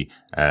when the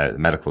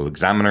medical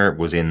examiner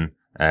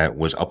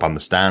was up on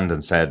the stand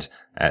and said,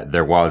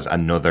 there was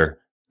another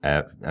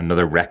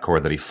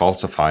record that he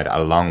falsified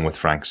along with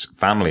Frank's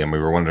family. And we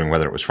were wondering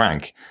whether it was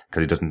Frank,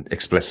 because he doesn't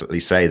explicitly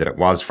say that it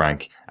was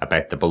Frank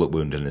about the bullet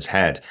wound in his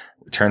head.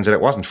 It turns out it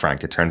wasn't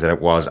Frank. It turns out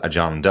it was a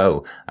John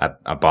Doe,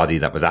 a body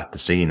that was at the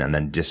scene and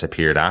then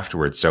disappeared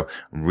afterwards. So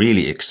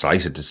really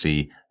excited to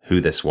see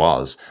who this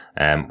was.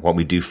 What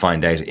we do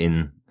find out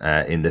in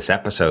this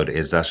episode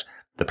is that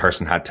the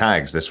person had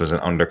tags. This was an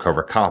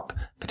undercover cop,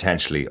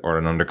 potentially, or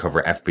an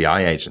undercover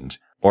FBI agent,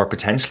 or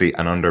potentially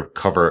an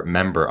undercover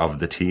member of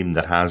the team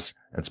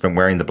it's been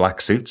wearing the black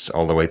suits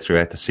all the way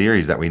throughout the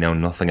series that we know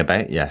nothing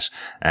about yet.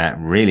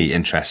 Really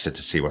interested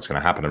to see what's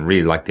going to happen, and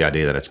really like the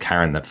idea that it's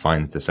Karen that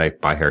finds this out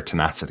by her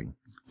tenacity.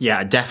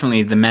 Yeah,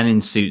 definitely the men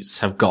in suits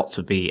have got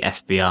to be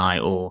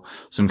FBI or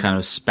some kind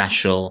of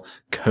special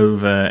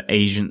covert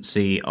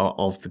agency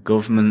of the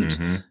government.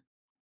 Mm-hmm.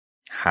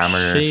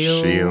 Hammer,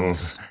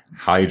 Shield,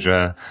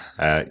 Hydra,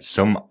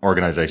 some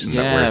organization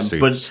that wears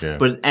suits.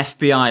 But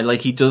FBI, like,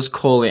 he does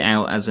call it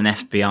out as an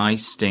FBI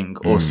sting,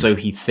 or so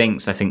he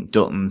thinks. I think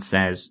Dutton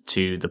says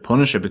to the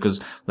Punisher, because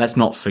let's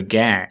not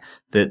forget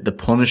that the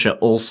Punisher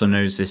also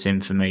knows this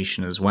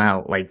information as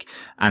well. Like,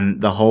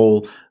 and the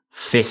whole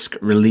Fisk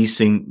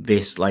releasing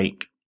this,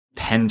 like,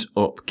 pent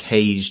up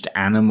caged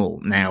animal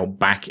now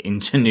back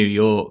into New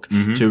York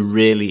to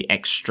really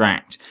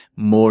extract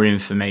more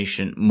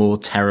information, more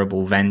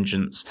terrible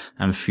vengeance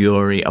and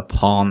fury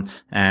upon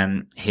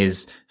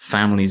his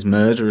family's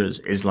murderers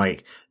is,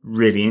 like,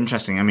 really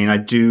interesting. I mean, I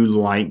do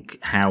like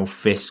how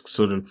Fisk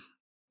sort of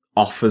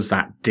offers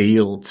that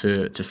deal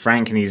to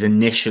Frank, and he's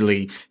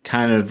initially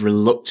kind of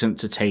reluctant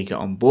to take it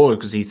on board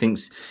because he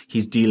thinks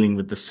he's dealing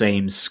with the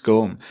same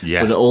scum.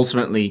 Yeah. But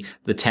ultimately,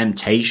 the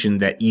temptation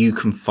that you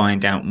can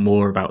find out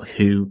more about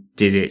who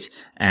did it,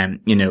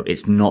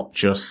 it's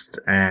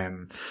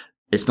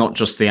not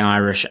just the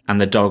Irish and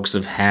the dogs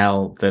of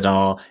hell that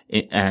are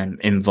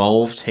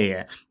involved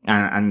here.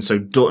 And so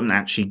Dutton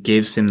actually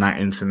gives him that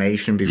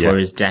information before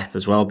his death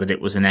as well, that it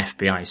was an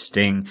FBI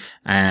sting,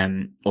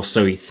 or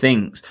so he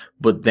thinks.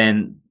 But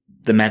then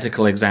the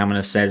medical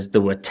examiner says there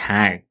were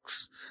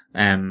tags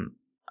on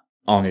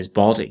his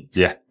body.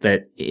 Yeah.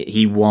 That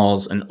he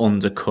was an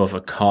undercover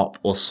cop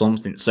or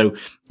something. So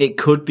it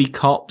could be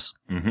cops.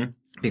 Mm-hmm.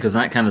 Because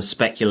that kind of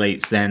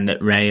speculates then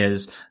that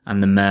Reyes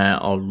and the mayor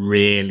are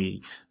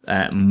really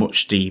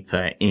much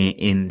deeper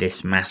in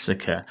this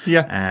massacre.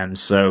 Yeah.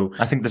 So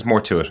I think there's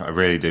more to it. I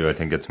really do. I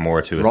think it's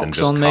more to it than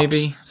just Roxxon, cops.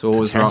 Maybe? It's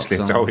always Roxxon.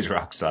 It's always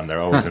Roxxon.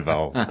 They're always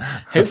involved.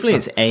 Hopefully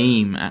it's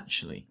AIM,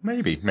 actually.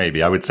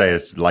 Maybe. I would say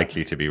it's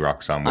likely to be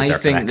Roxxon with their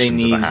connection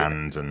to the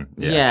hand. And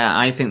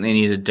I think they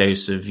need a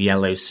dose of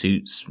yellow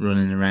suits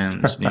running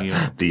around New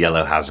York. The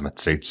yellow hazmat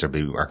suits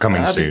are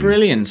coming soon. That'd be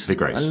brilliant. That'd be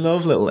great. I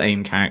love little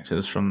AIM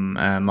characters from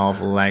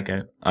Marvel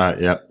Lego.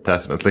 Yeah,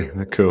 definitely.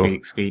 They're cool.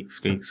 Squeak.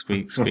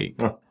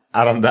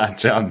 And on that,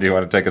 John, do you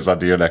want to take us on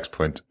to your next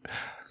point?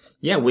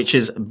 Yeah, which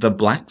is the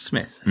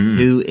blacksmith.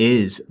 Who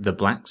is the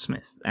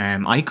blacksmith?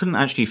 I couldn't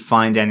actually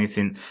find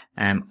anything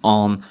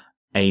on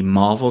a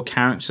Marvel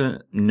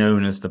character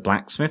known as the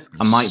blacksmith.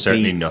 I might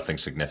certainly be nothing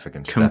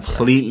significant.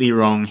 Completely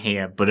wrong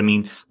here, but I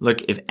mean,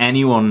 look, if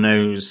anyone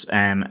knows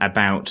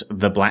about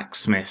the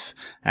blacksmith,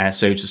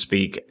 so to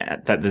speak,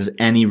 that there's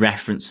any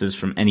references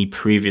from any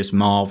previous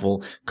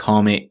Marvel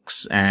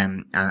comics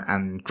and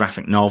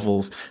graphic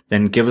novels,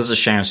 then give us a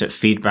shout at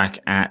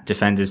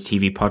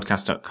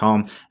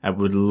feedback@defenderstvpodcast.com. I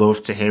would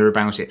love to hear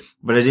about it,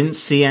 but I didn't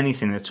see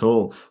anything at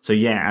all. So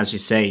yeah, as you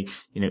say,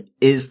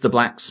 is the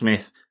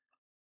blacksmith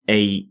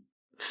a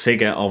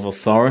figure of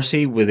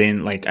authority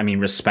within,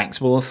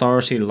 respectable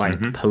authority,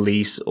 like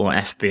police or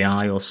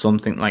FBI or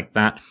something like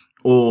that?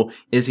 Or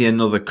is he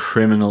another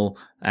criminal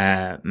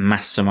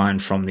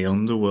mastermind from the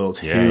underworld?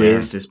 Who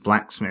is this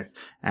blacksmith?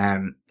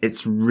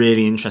 It's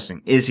really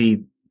interesting. Is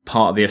he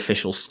part of the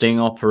official sting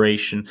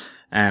operation?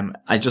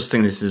 I just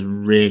think this is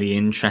really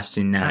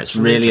interesting now. Absolutely. It's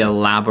really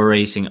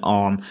elaborating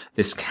on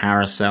this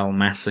carousel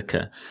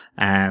massacre.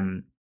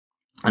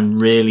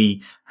 And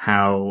really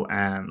how,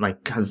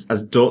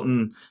 as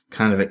Dutton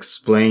kind of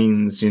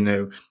explains,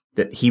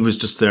 that he was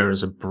just there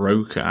as a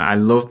broker. I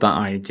love that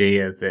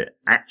idea that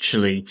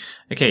actually,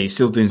 okay, he's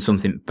still doing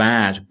something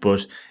bad,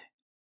 but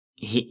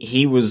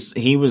he was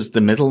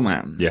the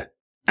middleman. Yeah.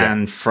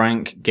 And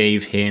Frank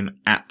gave him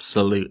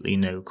absolutely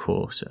no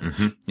quarter.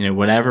 Mm-hmm.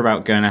 Whatever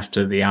about going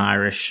after the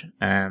Irish,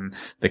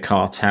 the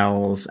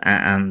cartels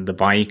and the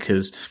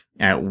bikers,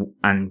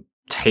 and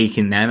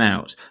taking them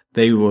out.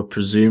 They were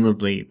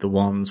presumably the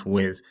ones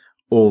with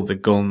all the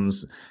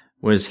guns,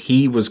 whereas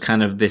he was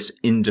kind of this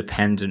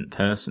independent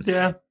person.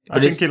 Yeah.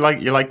 But I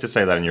think you like to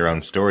say that in your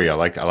own story. I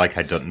like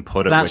how Dutton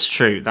put it. That's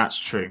true.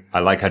 I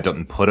like how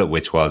Dutton put it,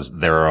 which was,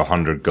 there are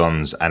 100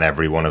 guns and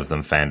every one of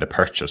them found a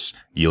purchase.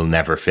 You'll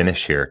never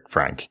finish here,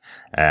 Frank.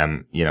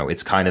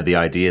 It's kind of the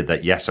idea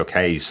that, yes,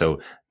 okay,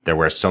 so there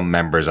were some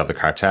members of the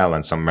cartel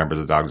and some members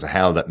of the Dogs of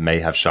Hell that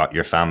may have shot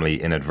your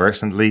family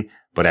inadvertently,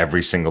 but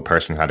every single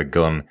person who had a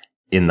gun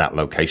in that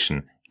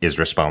location is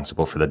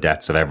responsible for the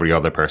deaths of every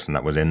other person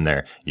that was in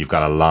there. You've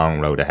got a long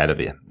road ahead of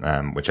you,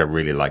 which I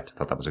really liked. I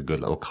thought that was a good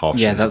little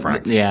caution to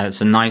Frank. Yeah, it's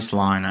a nice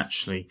line,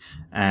 actually.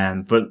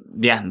 But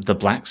yeah, the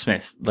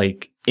blacksmith,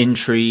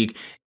 intrigue,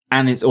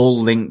 and it's all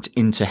linked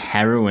into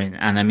heroin.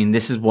 And I mean,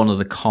 this is one of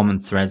the common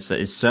threads that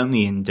is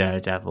certainly in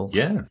Daredevil.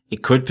 Yeah.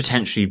 It could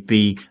potentially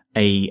be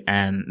a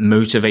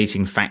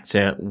motivating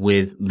factor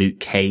with Luke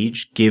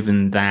Cage,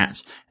 given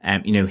that,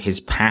 his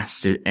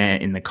past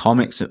in the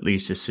comics at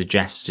least is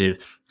suggestive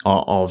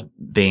of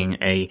being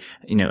a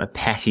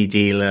petty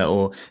dealer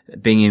or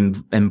being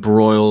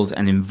embroiled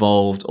and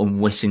involved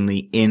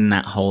unwittingly in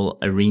that whole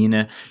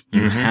arena.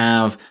 You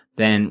have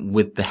then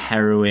with the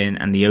heroin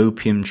and the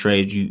opium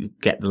trade, you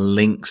get the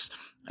links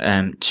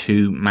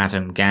to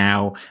Madame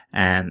Gao,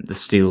 the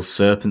steel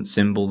serpent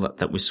symbol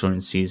that we saw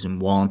in season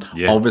 1.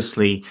 Yeah.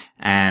 Obviously,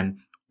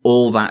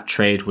 all that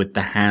trade with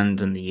the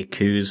Hand and the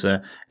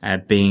Yakuza,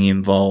 being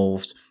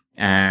involved,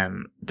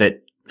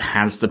 that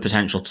has the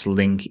potential to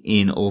link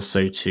in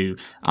also to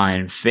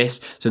Iron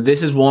Fist. So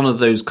this is one of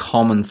those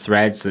common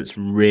threads that's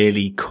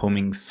really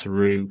coming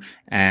through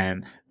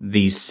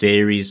these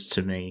series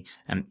to me,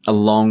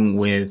 along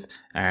with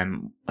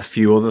a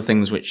few other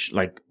things which,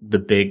 like the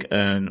big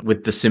urn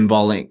with the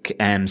symbolic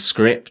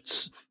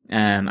scripts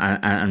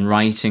and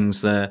writings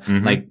there.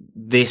 Mm-hmm. Like,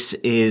 this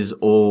is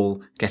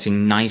all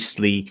getting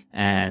nicely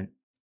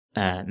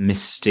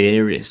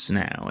mysterious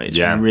now. It's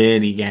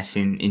really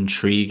getting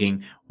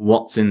intriguing,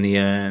 what's in the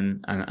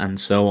urn and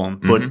so on.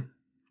 But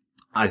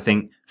I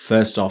think,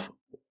 first off,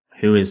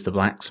 who is the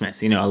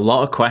blacksmith? You know, a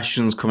lot of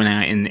questions coming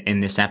out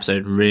in this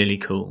episode. Really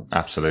cool.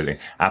 Absolutely.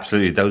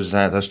 Those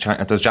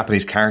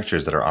Japanese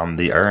characters that are on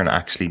the urn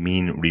actually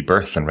mean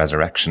rebirth and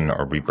resurrection,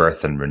 or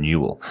rebirth and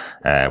renewal,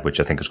 which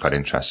I think was quite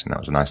interesting. That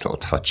was a nice little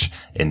touch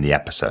in the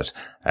episode.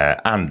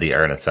 And the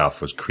urn itself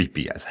was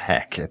creepy as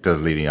heck. It does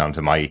lead me on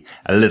to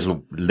a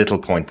little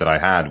point that I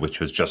had,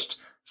 which was just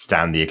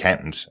Stan the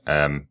accountant,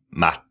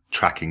 Matt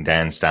tracking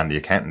down Stan the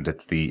accountant.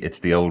 It's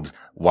the old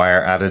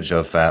Wire adage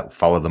of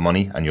follow the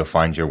money and you'll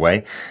find your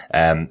way.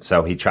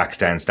 So he tracks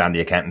down Stan the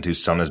accountant,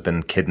 whose son has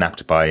been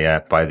kidnapped by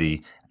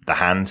the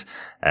Hand,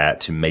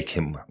 to make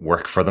him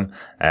work for them,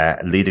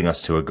 leading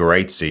us to a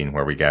great scene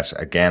where we get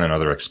again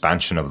another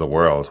expansion of the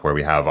world, where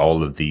we have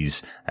all of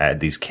these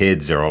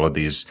kids, or all of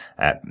these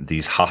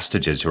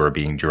hostages who are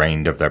being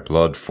drained of their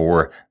blood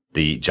for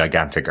the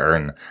gigantic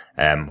urn,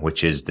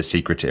 which is the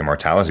secret to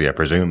immortality, I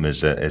presume,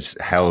 is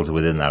held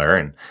within that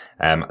urn.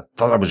 I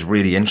thought that was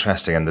really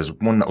interesting. And there's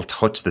one little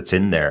touch that's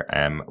in there,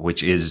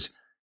 which is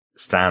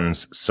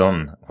Stan's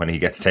son when he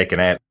gets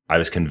taken out. I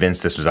was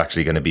convinced this was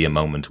actually going to be a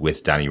moment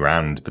with Danny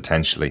Rand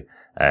potentially,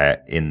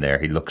 in there.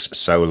 He looks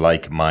so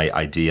like my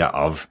idea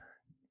of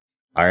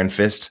Iron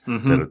Fist,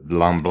 the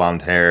long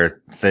blonde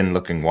hair, thin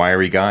looking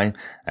wiry guy.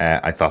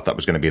 I thought that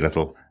was going to be a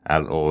little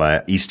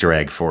Easter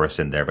egg for us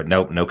in there, but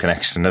no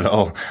connection at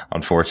all,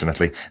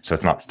 unfortunately. So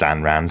it's not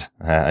Stan Rand.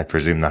 I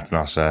presume that's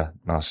not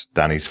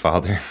Danny's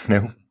father.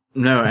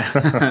 No,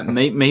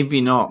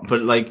 maybe not.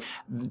 But like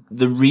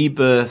the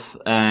rebirth,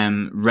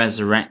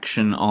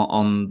 resurrection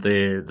on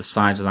the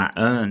side of that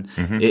urn,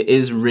 it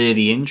is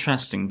really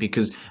interesting,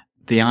 because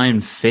the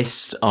Iron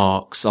Fist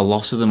arcs, a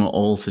lot of them are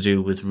all to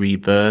do with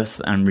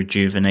rebirth and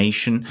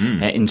rejuvenation,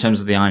 in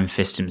terms of the Iron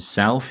Fist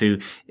himself, who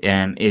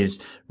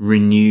is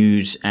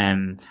renewed,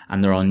 and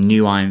there are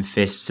new Iron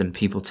Fists, and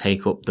people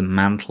take up the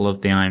mantle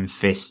of the Iron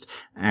Fist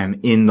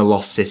in the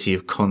lost city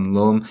of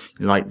Kunlun.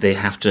 Like, they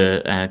have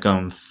to go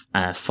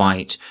and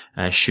fight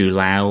Shu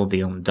Lao,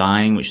 the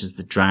Undying, which is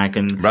the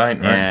dragon,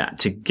 right.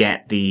 To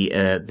get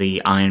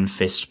the Iron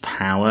Fist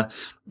power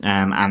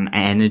and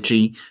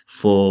energy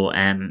for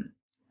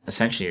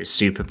essentially its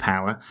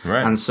superpower.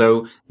 Right. And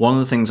so one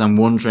of the things I'm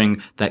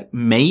wondering that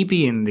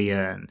maybe in the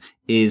urn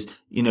is,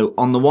 you know,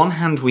 on the one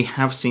hand, we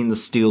have seen the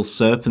steel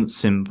serpent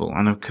symbol.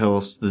 And of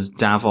course, there's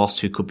Davos,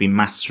 who could be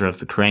master of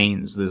the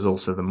cranes. There's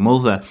also the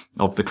mother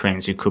of the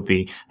cranes, who could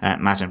be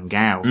Madame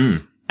Gao.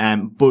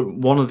 But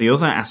one of the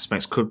other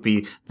aspects could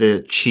be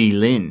the Chi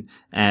Lin,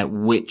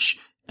 which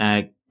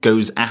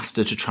goes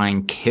after to try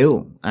and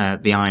kill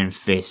the Iron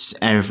Fist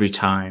every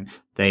time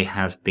they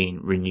have been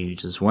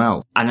renewed as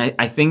well. And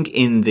I think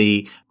in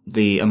the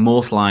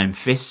Immortal Iron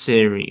Fist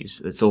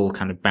series, it's all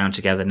kind of bound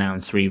together now in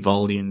 3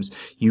 volumes,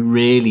 you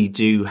really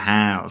do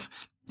have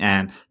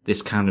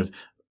this kind of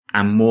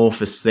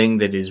amorphous thing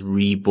that is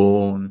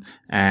reborn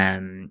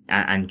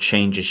and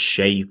changes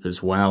shape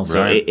as well.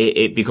 So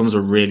it becomes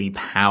a really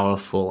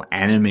powerful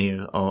enemy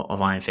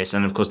of Iron Fist.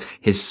 And of course,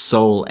 his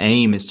sole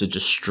aim is to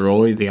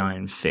destroy the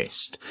Iron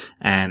Fist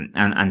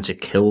and to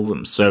kill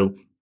them. So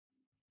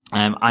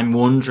I'm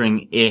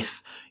wondering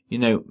if, you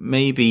know,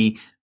 maybe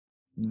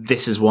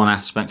this is one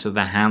aspect of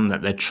the Hand,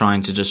 that they're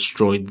trying to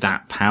destroy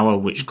that power,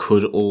 which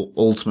could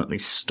ultimately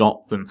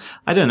stop them.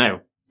 I don't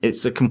know.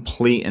 It's a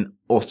complete and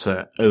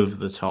utter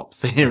over-the-top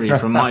theory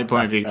from my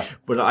point of view,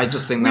 but I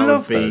just think that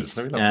would be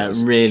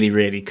really,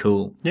 really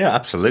cool. Yeah,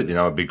 absolutely.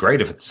 No, it'd be great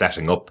if it's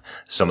setting up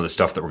some of the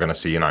stuff that we're going to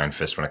see in Iron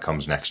Fist when it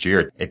comes next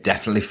year. It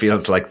definitely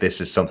feels like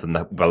this is something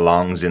that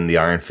belongs in the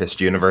Iron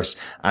Fist universe,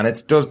 and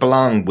it does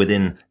belong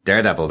within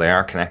Daredevil. They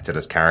are connected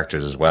as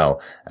characters as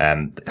well.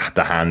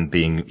 The Hand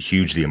being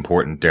hugely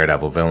important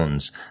Daredevil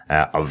villains,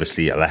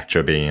 obviously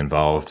Elektra being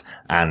involved,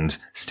 and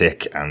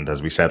Stick, and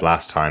as we said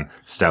last time,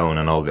 Stone,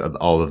 and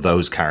all of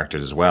those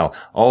characters as well.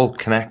 All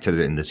connected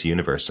in this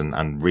universe,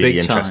 and really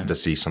interesting to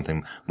see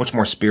something much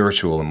more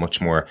spiritual and much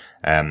more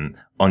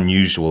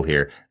unusual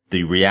here.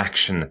 The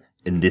reaction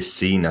in this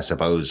scene, I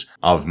suppose,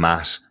 of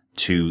Matt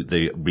to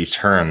the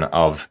return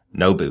of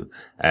Nobu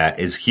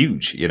is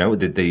huge. You know,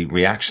 the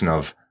reaction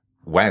of,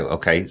 wow,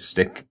 okay,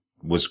 Stick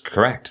was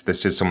correct.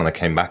 This is someone that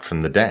came back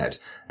from the dead.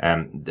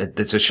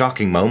 It's a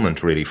shocking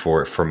moment really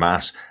for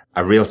Matt,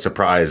 a real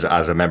surprise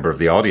as a member of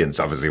the audience,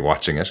 obviously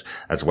watching it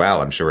as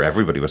well. I'm sure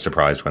everybody was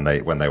surprised when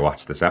they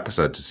watched this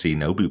episode to see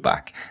Nobu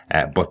back.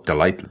 But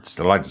delighted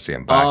to see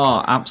him back.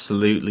 Oh,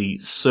 absolutely.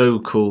 So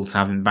cool to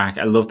have him back.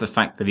 I love the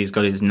fact that he's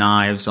got his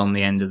knives on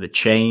the end of the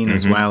chain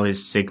as well,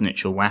 his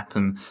signature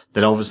weapon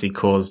that obviously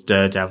caused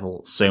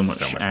Daredevil so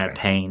much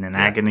pain and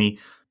agony.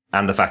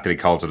 And the fact that he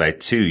calls it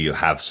out too, you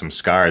have some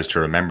scars to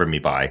remember me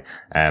by,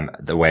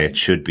 the way it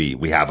should be.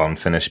 We have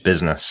unfinished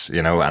business,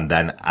 and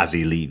then as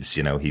he leaves,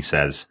 he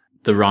says,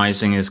 the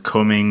rising is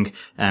coming.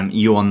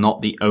 You are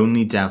not the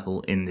only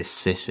devil in this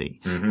city.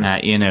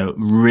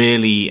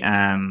 Really,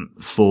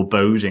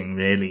 foreboding,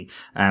 really.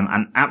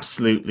 And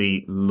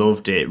absolutely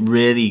loved it.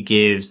 Really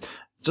gives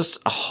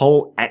just a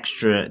whole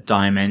extra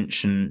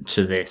dimension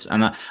to this.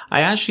 And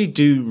I actually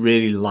do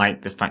really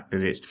like the fact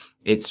that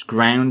it's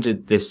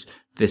grounded this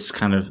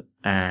kind of,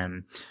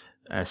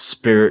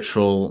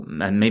 spiritual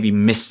and maybe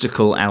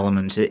mystical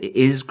element. It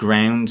is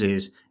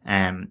grounded,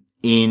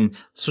 in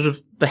sort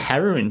of the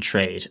heroin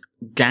trade,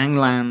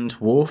 gangland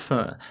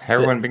warfare.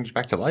 Heroin brings you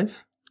back to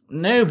life?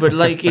 No, but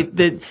like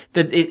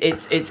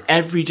it's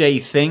everyday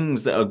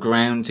things that are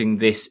grounding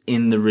this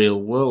in the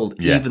real world,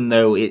 even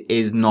though it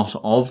is not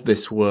of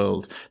this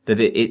world. That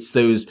it's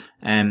those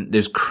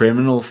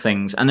criminal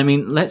things. And I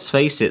mean, let's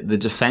face it, the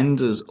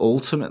Defenders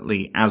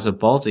ultimately as a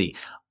body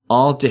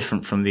are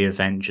different from the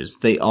Avengers.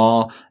 They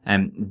are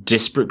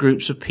disparate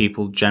groups of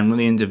people,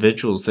 generally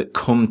individuals, that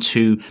come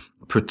to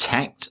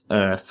protect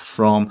Earth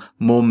from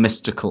more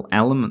mystical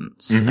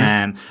elements.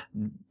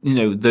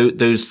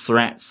 Those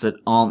threats that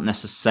aren't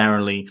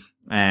necessarily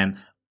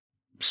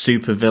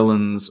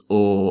supervillains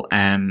or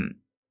I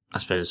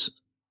suppose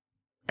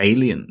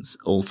aliens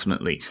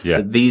ultimately.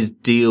 But these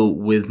deal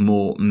with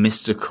more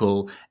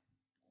mystical,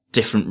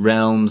 different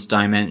realms,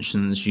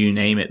 dimensions, you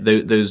name it.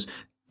 Those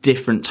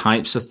different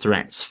types of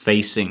threats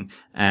facing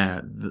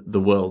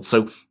the world.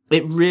 So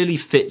it really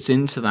fits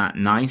into that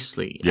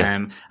nicely,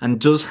 and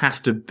does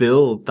have to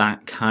build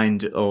that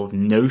kind of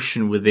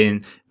notion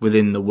within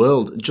the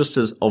world, just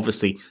as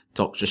obviously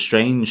Doctor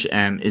Strange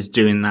is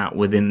doing that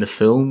within the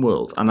film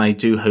world. And I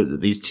do hope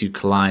that these two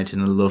collide in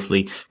a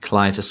lovely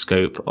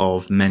kaleidoscope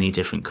of many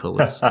different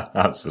colours.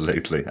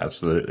 Absolutely.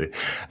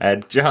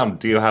 John,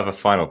 do you have a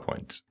final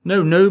point?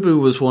 No, Nobu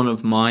was one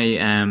of my,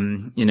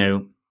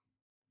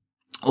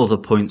 other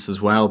points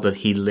as well, that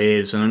he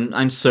lives, and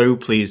I'm so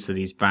pleased that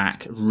he's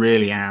back.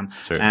 Really am.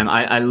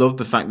 I love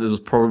the fact that it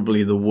was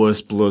probably the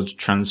worst blood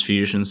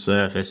transfusion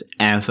service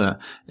ever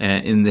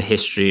in the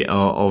history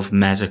of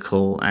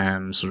medical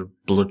sort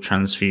of blood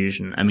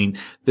transfusion. I mean,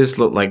 this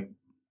looked like,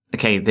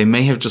 okay, they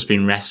may have just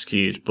been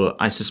rescued, but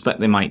I suspect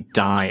they might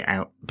die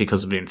out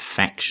because of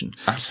infection.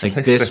 Absolutely.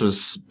 Like, this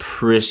was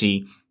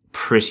pretty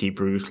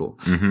brutal.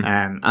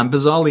 And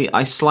bizarrely,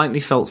 I slightly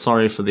felt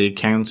sorry for the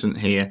accountant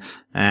here,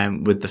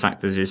 with the fact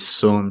that his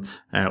son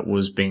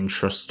was being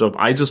trussed up.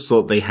 I just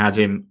thought they had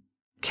him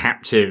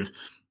captive,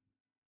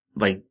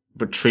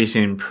 but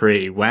treating him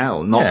pretty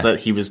well. Not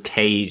that he was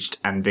caged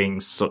and being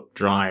sucked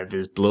dry of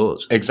his blood.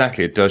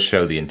 Exactly. It does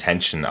show the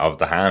intention of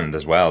the Hand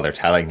as well. They're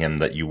telling him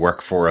that you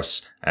work for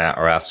us,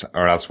 or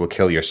else we'll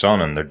kill your son.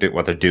 And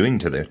what they're doing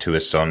to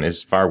his son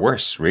is far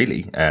worse,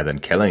 really, than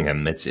killing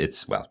him.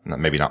 It's well,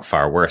 maybe not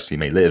far worse. He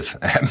may live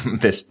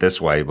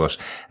this way, but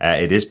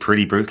it is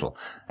pretty brutal.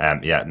 I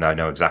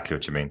know exactly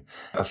what you mean.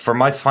 For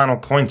my final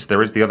point,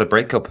 there is the other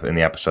breakup in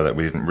the episode that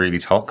we didn't really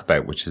talk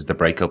about, which is the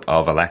breakup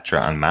of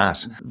Elektra and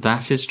Matt.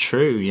 That is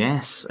true.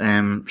 Yes.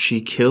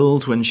 She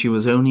killed when she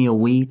was only a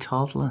wee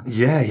toddler.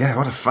 Yeah.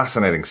 What a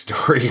fascinating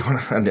story.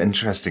 What an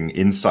interesting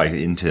insight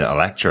into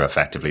Elektra,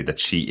 effectively, that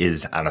she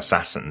is an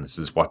assassin. This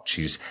is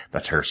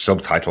that's her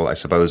subtitle, I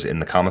suppose, in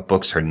the comic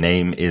books. Her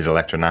name is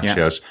Elektra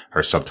Natchios.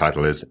 Her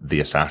subtitle is The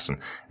Assassin.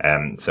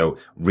 So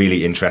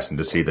really interesting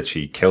to see that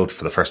she killed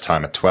for the first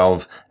time at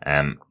 12.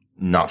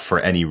 Not for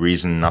any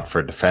reason, not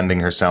for defending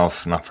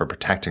herself, not for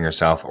protecting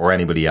herself or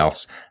anybody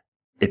else.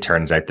 It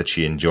turns out that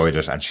she enjoyed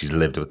it and she's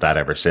lived with that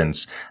ever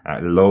since. I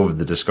love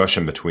the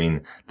discussion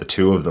between the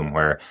two of them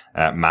where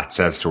Matt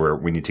says to her,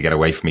 we need to get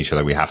away from each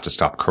other. We have to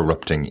stop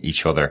corrupting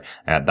each other.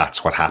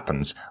 That's what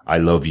happens. I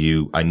love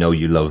you. I know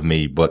you love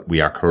me, but we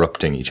are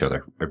corrupting each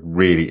other.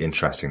 Really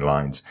interesting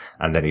lines.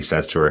 And then he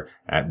says to her,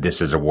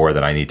 this is a war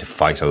that I need to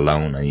fight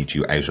alone. I need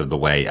you out of the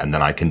way and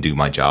then I can do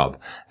my job,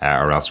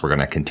 or else we're going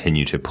to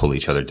continue to pull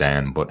each other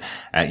down. But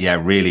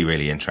really,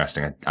 really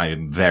interesting.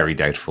 I'm very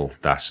doubtful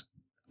that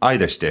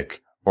either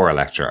Stick or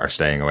Elektra are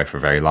staying away for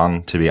very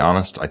long, to be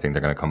honest. I think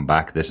they're going to come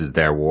back. This is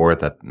their war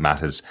that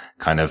Matt is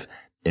kind of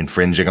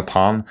infringing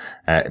upon,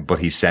 but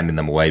he's sending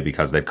them away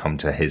because they've come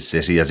to his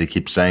city, as he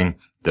keeps saying.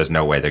 There's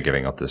no way they're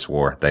giving up this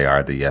war. They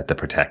are the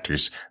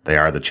protectors. They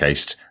are the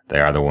chaste. They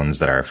are the ones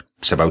that are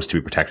supposed to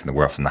be protecting the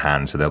world from the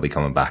Hand. So they'll be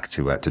coming back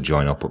to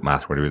join up with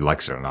Matt, whether he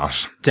likes it or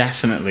not.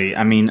 Definitely.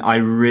 I mean, I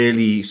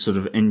really sort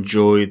of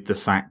enjoyed the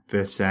fact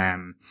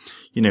that,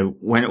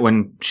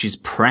 when she's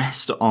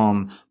pressed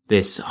on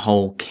this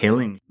whole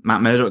killing.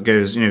 Matt Murdock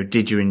goes,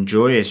 did you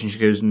enjoy it? And she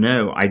goes,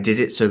 no, I did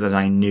it so that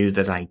I knew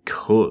that I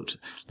could.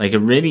 Like, a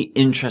really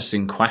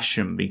interesting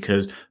question,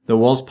 because there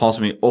was part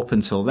of me up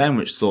until then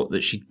which thought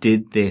that she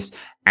did this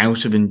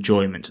out of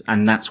enjoyment,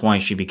 and that's why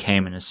she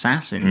became an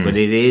assassin. But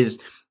it is,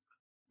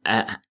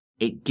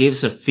 it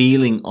gives a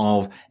feeling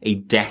of a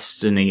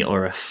destiny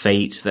or a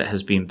fate that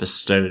has been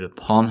bestowed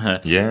upon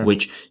her,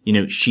 which,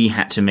 she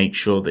had to make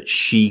sure that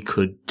she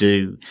could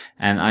do.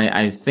 And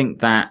I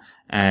think that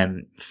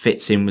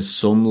fits in with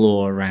some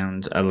lore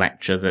around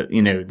Elektra,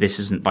 that, this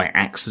isn't by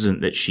accident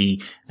that she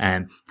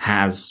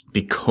has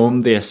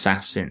become the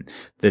assassin,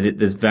 that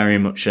there's very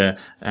much a,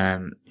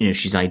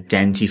 she's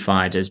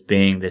identified as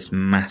being this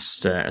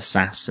master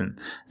assassin.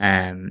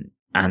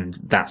 And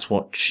that's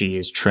what she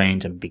is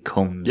trained and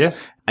becomes. Yeah.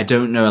 I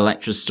don't know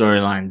Elektra's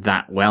storyline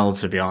that well,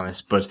 to be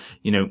honest, but,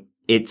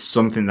 it's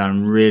something that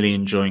I'm really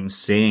enjoying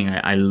seeing.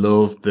 I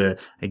love the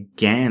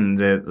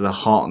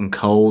hot and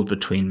cold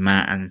between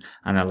Matt and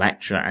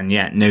Elektra. And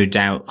yeah, no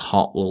doubt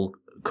Hot will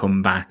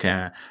come back,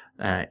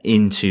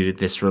 into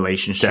this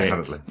relationship.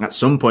 Definitely. At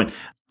some point.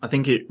 I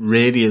think it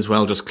really as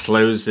well just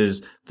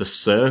closes the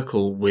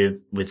circle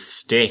with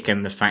Stick,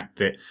 and the fact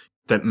that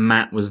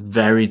Matt was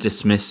very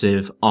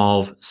dismissive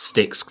of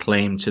Stick's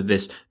claim to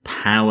this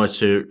power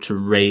to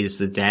raise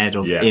the dead,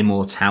 of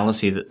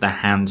immortality that the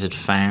Hand had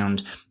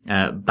found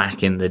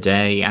back in the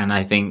day. And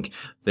I think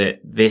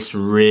that this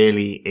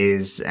really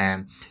is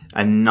a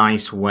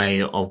nice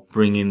way of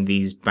bringing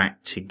these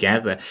back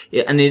together.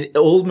 And it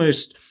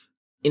almost,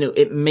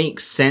 it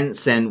makes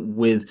sense then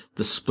with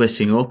the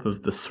splitting up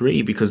of the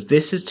three, because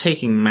this is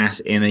taking Matt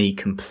in a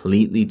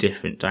completely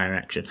different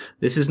direction.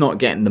 This is not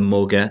getting the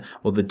mugger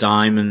or the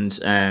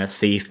diamond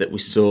thief that we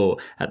saw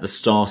at the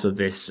start of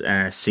this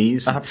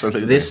season.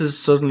 Absolutely. This has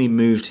suddenly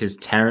moved his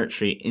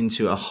territory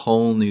into a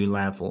whole new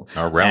level.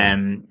 A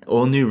realm.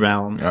 Or new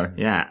realm.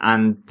 Yeah.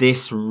 And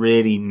this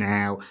really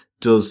now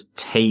does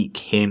take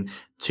him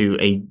to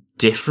a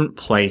different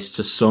place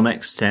to some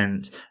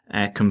extent,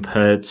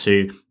 compared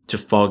to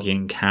Foggy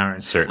and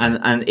Karen. Certainly.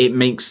 And it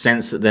makes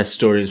sense that their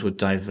stories would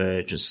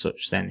diverge as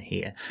such then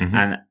here.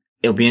 And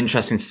it'll be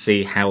interesting to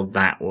see how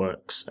that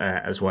works,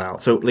 as well.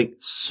 So,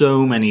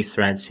 so many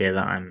threads here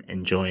that I'm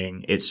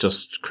enjoying. It's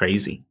just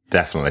crazy.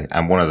 Definitely.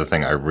 And one other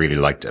thing I really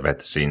liked about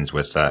the scenes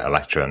with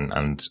Elektra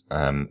and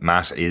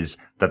Matt is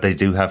that they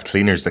do have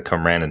cleaners that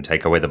come around and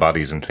take away the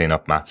bodies and clean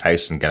up Matt's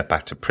house and get it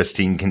back to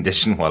pristine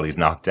condition while he's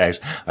knocked out.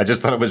 I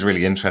just thought it was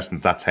really interesting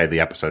that that's how the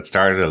episode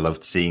started. I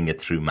loved seeing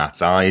it through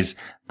Matt's eyes,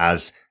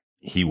 as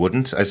he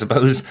wouldn't, I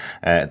suppose,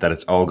 that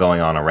it's all going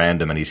on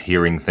around him and he's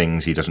hearing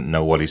things. He doesn't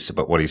know what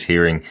he's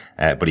hearing,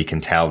 but he can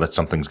tell that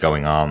something's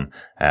going on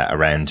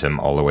around him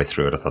all the way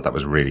through it. I thought that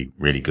was really,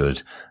 really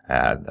good,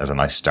 as a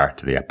nice start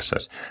to the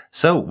episode.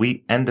 So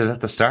we ended at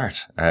the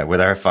start,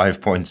 with our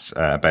 5 points,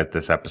 about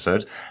this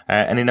episode.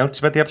 Any notes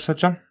about the episode,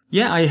 John?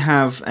 Yeah, I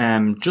have,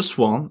 just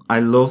one.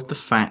 I love the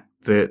fact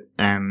that,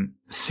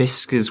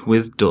 Fisk is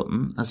with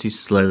Dutton as he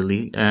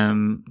slowly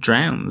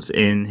drowns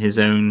in his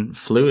own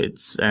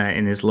fluids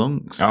in his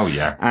lungs. Oh,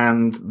 yeah.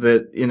 And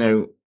that,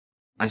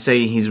 I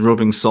say he's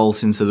rubbing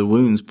salt into the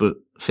wounds, but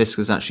Fisk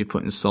is actually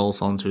putting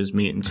salt onto his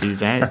meat and two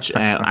veg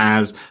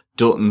as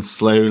Dutton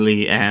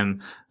slowly,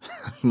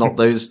 not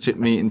those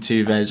meat and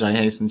two veg, I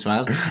hasten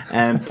to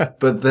add,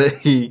 but that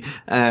he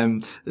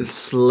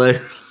slowly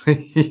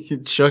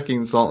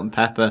chucking salt and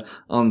pepper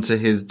onto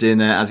his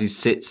dinner as he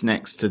sits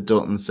next to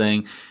Dutton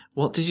saying,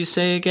 "What did you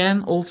say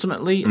again,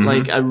 ultimately?"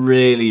 I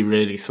really,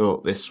 really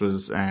thought this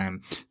was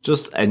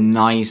just a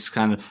nice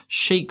kind of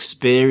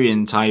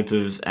Shakespearean type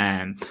of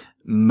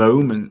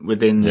moment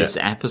within this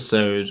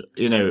episode,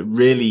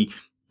 really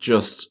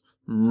just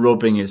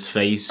rubbing his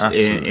face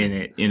in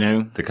it,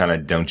 The kind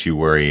of, don't you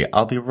worry,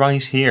 I'll be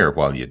right here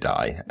while you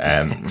die.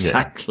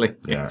 Exactly.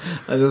 Yeah.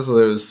 I just thought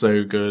it was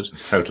so good.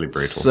 Totally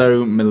brutal.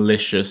 So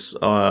malicious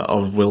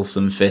of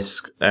Wilson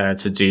Fisk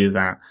to do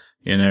that.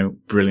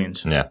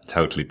 Brilliant. Yeah,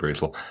 totally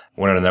brutal.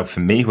 One other note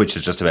from me, which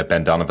is just about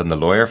Ben Donovan, the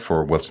lawyer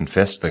for Wilson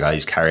Fisk, the guy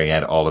who's carrying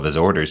out all of his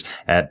orders.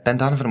 Ben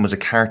Donovan was a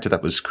character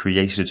that was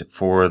created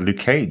for Luke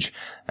Cage,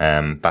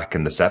 back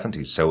in the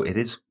 70s. So it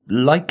is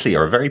likely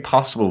or very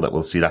possible that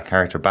we'll see that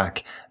character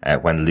back,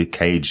 when Luke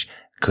Cage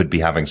could be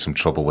having some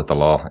trouble with the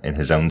law in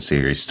his own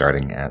series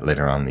starting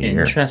later on in the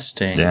year.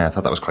 Interesting. Yeah, I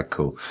thought that was quite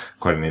cool.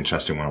 Quite an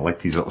interesting one. I like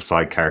these little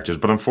side characters.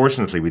 But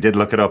unfortunately, we did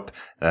look it up.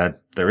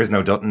 There is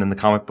no Dutton in the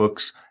comic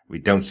books. We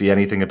don't see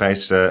anything about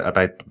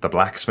the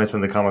blacksmith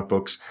in the comic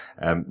books.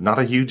 Not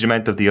a huge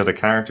amount of the other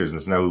characters.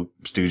 There's no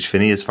Stooge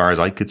Finney as far as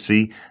I could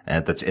see,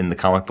 that's in the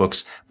comic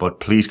books. But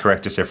please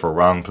correct us if we're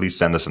wrong. Please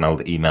send us an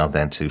old email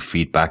then to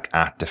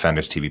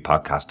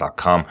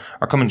feedback@defenderstvpodcast.com,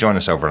 or come and join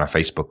us over on our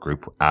Facebook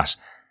group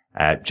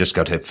just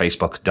go to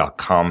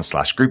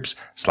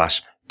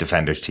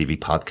facebook.com/groups/Defenders TV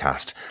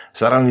Podcast.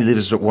 So that only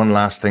leaves us with one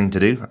last thing to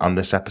do on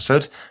this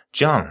episode.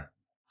 John,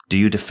 do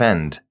you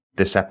defend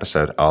this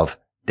episode of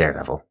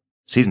Daredevil?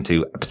 Season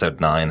 2, Episode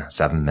 9,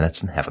 7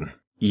 Minutes in Heaven.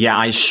 Yeah,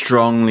 I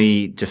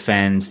strongly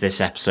defend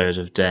this episode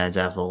of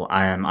Daredevil.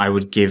 I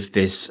would give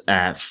this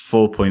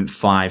 4.5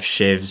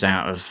 shivs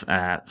out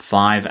of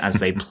 5 as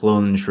they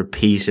plunge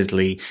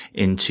repeatedly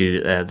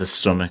into the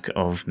stomach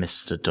of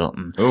Mr.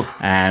 Dutton.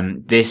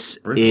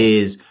 This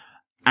is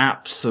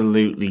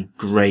absolutely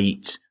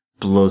great,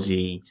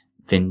 bloody,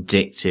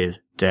 vindictive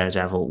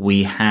Daredevil.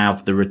 We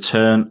have the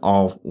return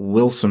of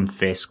Wilson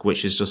Fisk,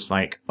 which is just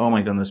like, oh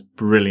my goodness,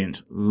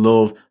 brilliant.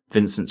 Love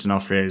Vincent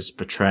D'Onofrio's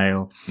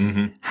portrayal.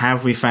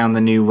 Have we found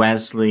the new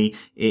Wesley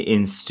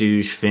in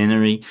Stooge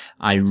Finnery?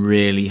 I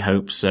really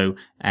hope so.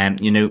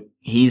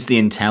 He's the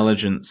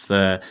intelligence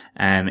there,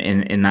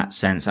 in that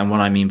sense. And what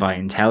I mean by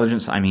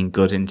intelligence, I mean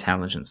good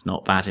intelligence,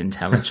 not bad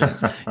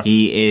intelligence.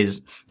 He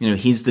is,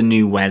 he's the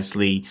new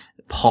Wesley,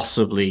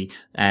 possibly,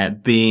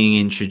 being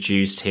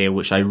introduced here,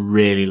 which I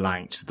really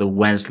liked. The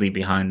Wesley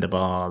behind the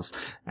bars.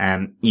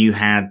 You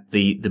had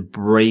the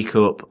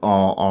breakup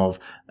of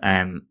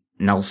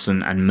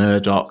Nelson and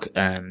Murdoch,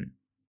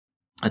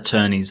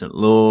 attorneys at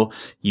law.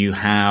 You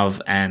have,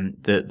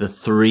 the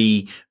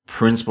three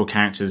principal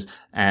characters,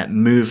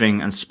 moving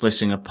and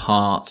splitting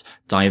apart,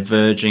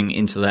 diverging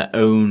into their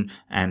own,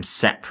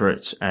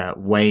 separate,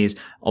 ways.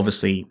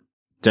 Obviously,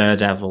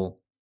 Daredevil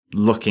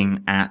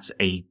looking at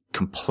a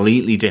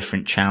completely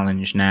different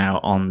challenge now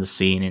on the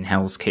scene in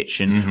Hell's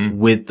Kitchen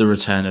with the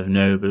return of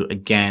Nobu.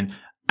 Again,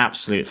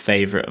 absolute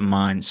favorite of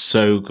mine.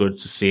 So good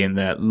to see him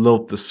there.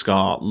 Loved the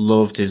scar,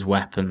 loved his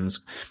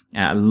weapons.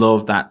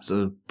 Loved that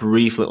sort of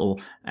brief little,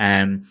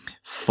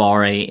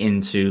 foray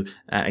into,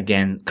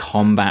 again,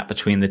 combat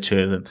between the two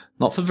of them.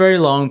 Not for very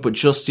long, but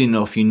just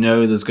enough.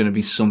 There's going to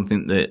be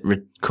something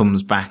that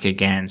comes back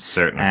again.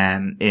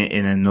 Certainly.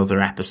 In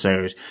another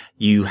episode.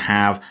 You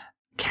have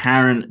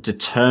Karen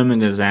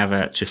determined as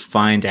ever to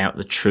find out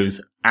the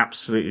truth.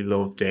 Absolutely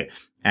loved it.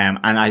 And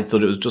I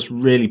thought it was just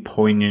really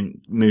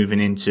poignant moving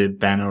into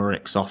Ben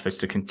Urich's office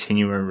to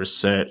continue her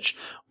research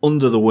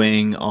under the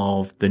wing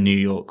of the New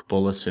York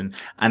Bulletin.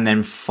 And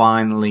then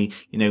finally,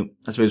 I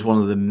suppose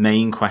one of the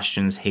main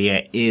questions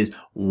here is,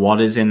 what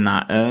is in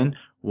that urn?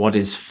 What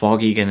is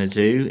Foggy going to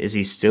do? Is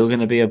he still going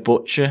to be a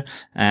butcher?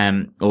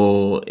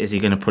 Or is he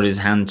going to put his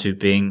hand to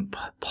being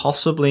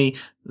possibly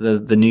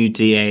the new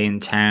DA in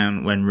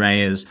town when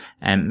Reyes,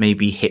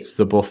 maybe hits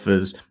the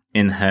buffers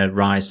in her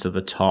rise to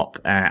the top,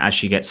 as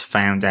she gets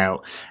found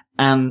out.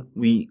 And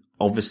we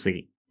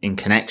obviously, in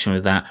connection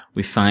with that,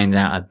 we find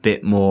out a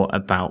bit more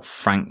about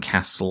Frank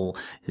Castle,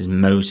 his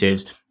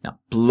motives. That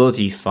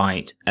bloody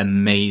fight,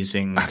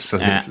 amazing.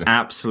 Absolutely.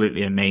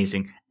 Absolutely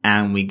amazing.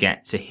 And we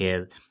get to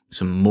hear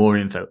some more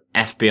info.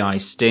 FBI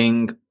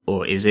sting,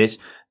 or is it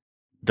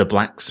the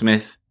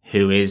blacksmith?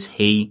 Who is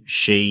he,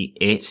 she,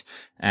 it?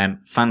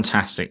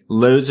 Fantastic.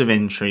 Loads of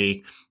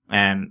intrigue.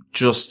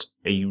 Just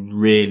a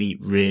really,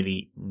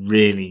 really,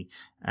 really,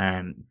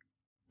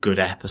 good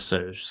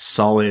episode.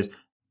 Solid.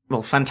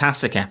 Well,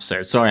 fantastic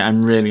episode. Sorry,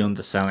 I'm really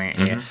underselling it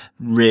here.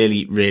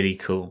 Really, really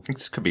cool. I think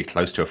this could be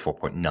close to a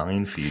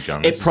 4.9 for you,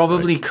 John. It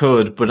probably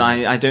could, but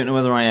I don't know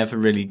whether I ever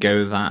really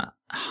go that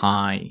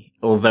high.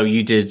 Although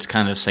you did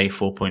kind of say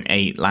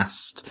 4.8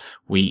 last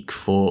week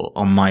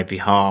on my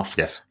behalf.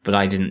 Yes. But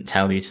I didn't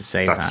tell you to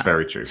say that. That's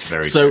very true.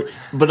 Very true.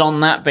 But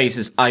on that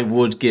basis, I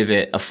would give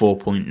it a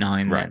 4.9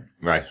 then.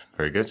 Right.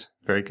 Very good.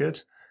 Very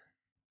good.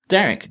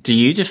 Derek, do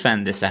you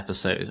defend this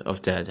episode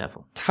of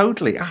Daredevil?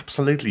 Totally,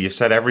 absolutely. You've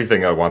said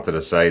everything I wanted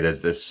to say.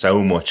 There's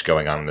so much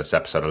going on in this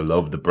episode. I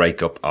love the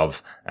breakup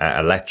of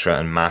Elektra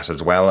and Matt,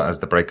 as well as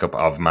the breakup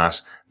of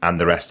Matt and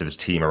the rest of his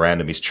team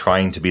around him. He's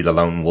trying to be the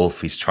lone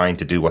wolf. He's trying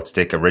to do what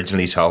Stick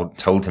originally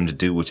told him to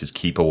do, which is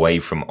keep away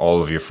from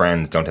all of your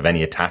friends, don't have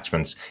any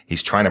attachments.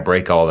 He's trying to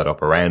break all that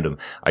up around him.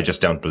 I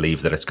just don't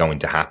believe that it's going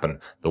to happen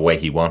the way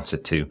he wants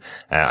it to.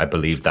 I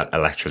believe that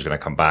Elektra's going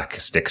to come back.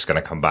 Stick's going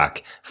to come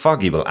back.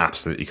 Foggy will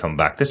absolutely come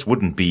back. This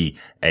wouldn't be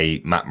a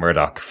Matt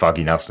Murdock,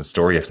 Foggy Nelson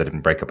story if they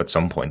didn't break up at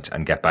some point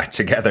and get back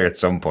together at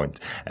some point.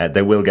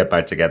 They will get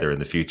back together in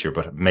the future,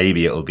 but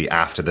maybe it'll be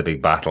after the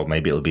big battle.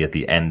 Maybe it'll be at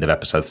the end of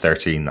episode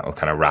 13 that'll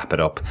kind of wrap it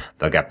up.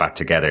 They'll get back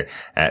together.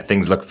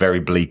 Things look very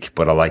bleak,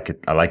 but I like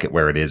it. I like it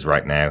where it is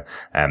right now.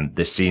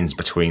 The scenes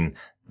between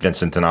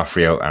Vincent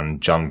D'Onofrio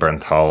and John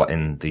Bernthal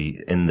in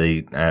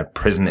the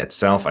prison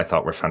itself, I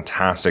thought were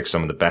fantastic.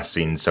 Some of the best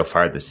scenes so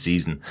far this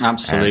season.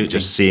 Absolutely.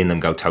 Just seeing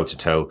them go toe to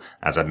toe,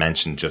 as I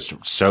mentioned, just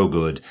so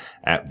good.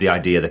 The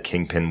idea that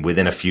Kingpin,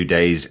 within a few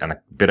days and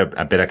a bit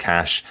of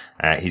cash,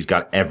 he's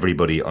got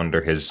everybody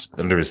under his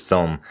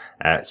thumb.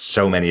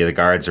 So many of the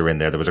guards are in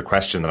there. There was a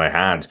question that I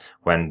had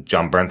when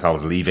John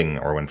Bernthal's leaving,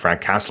 or when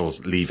Frank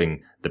Castle's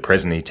leaving the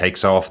prison. He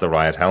takes off the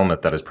riot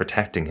helmet that is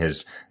protecting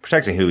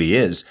who he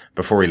is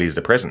before he leaves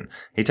the prison.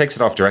 He takes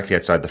it off directly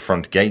outside the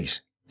front gate.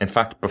 In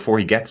fact, before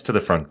he gets to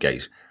the front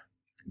gate,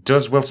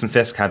 does Wilson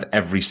Fisk have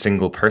every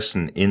single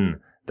person in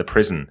the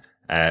prison,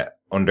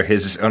 under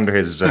his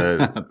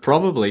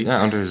probably,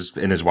 yeah,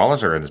 in his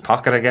wallet or in his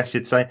pocket, I guess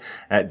you'd say.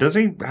 Does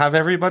he have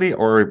everybody,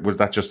 or was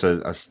that just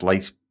a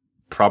slight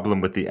problem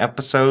with the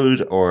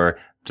episode, or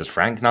Does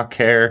Frank not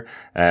care?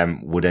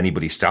 Would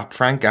anybody stop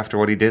Frank after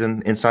what he did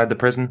inside the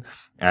prison?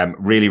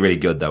 Really, really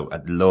good though. I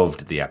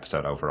loved the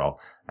episode overall.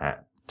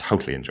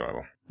 Totally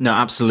enjoyable. No,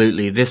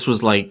 absolutely. This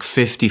was like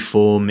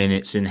 54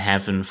 minutes in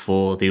heaven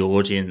for the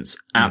audience.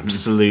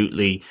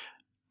 Absolutely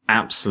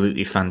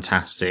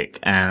fantastic.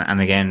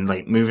 And again,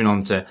 like moving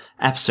on to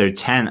episode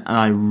 10, and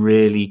I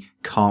really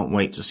can't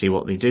wait to see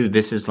what they do.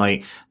 This is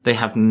like, they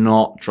have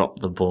not dropped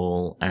the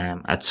ball,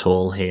 at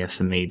all here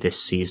for me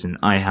this season.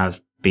 I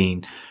have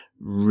been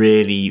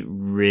really,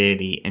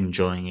 really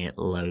enjoying it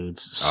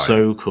loads.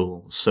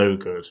 Cool. So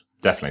good.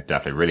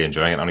 Definitely really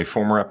enjoying it. Only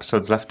 4 more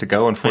episodes left to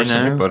go,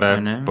 unfortunately, but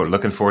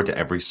looking forward to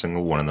every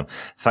single one of them.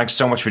 Thanks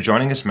so much for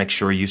joining us. Make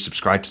sure you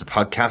subscribe to the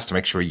podcast to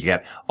make sure you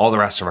get all the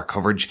rest of our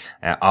coverage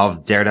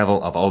of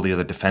Daredevil, of all the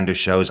other Defenders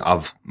shows,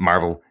 of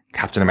Marvel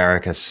Captain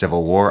America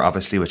Civil War,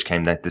 obviously, which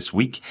came out this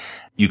week.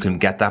 You can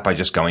get that by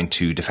just going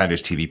to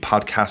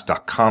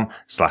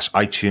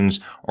defenderstvpodcast.com/iTunes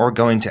or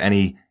going to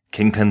any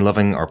Kingpin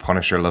loving or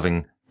Punisher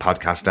loving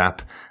podcast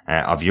app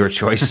of your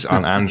choice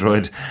on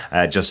Android.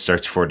 Just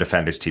search for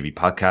Defenders TV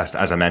Podcast.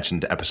 As I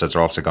mentioned, episodes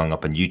are also going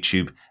up on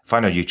YouTube.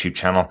 Find our YouTube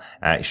channel.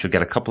 You should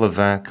get a couple of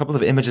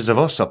images of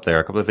us up there,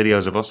 a couple of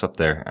videos of us up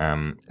there,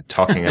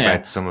 talking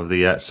about some of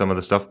the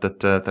stuff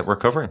that we're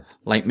covering.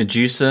 Like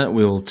Medusa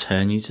will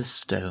turn you to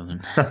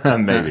stone.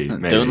 maybe.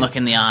 Don't look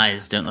in the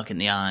eyes. Don't look in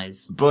the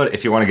eyes. But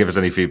if you want to give us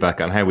any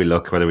feedback on how we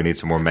look, whether we need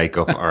some more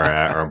makeup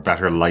or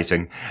better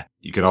lighting,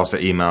 you can also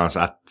email us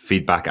at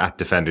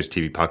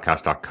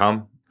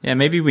feedback@defenderstvpodcast.com. Yeah,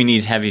 maybe we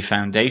need heavy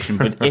foundation,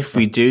 but if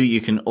we do, you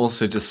can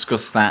also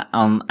discuss that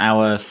on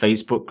our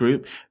Facebook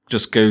group.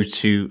 Just go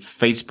to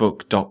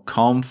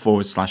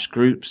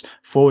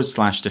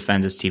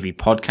facebook.com/groups/Defenders TV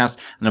Podcast.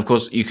 And of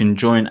course, you can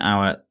join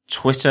our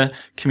Twitter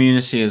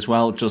community as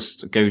well.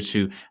 Just go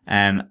to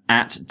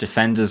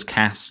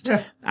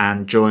 @DefendersCast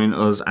and join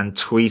us and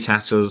tweet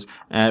at us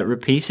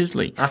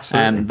repeatedly.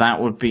 Absolutely.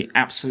 That would be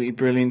absolutely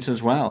brilliant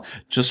as well.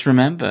 Just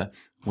remember,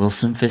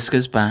 Wilson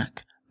Fisker's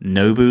back,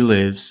 Nobu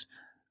lives,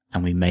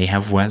 and we may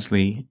have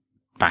Wesley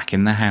back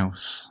in the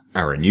house.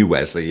 Or a new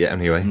Wesley,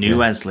 anyway.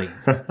 Wesley.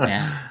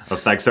 Yeah. Well,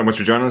 thanks so much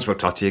for joining us. We'll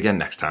talk to you again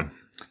next time.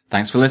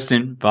 Thanks for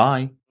listening.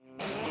 Bye.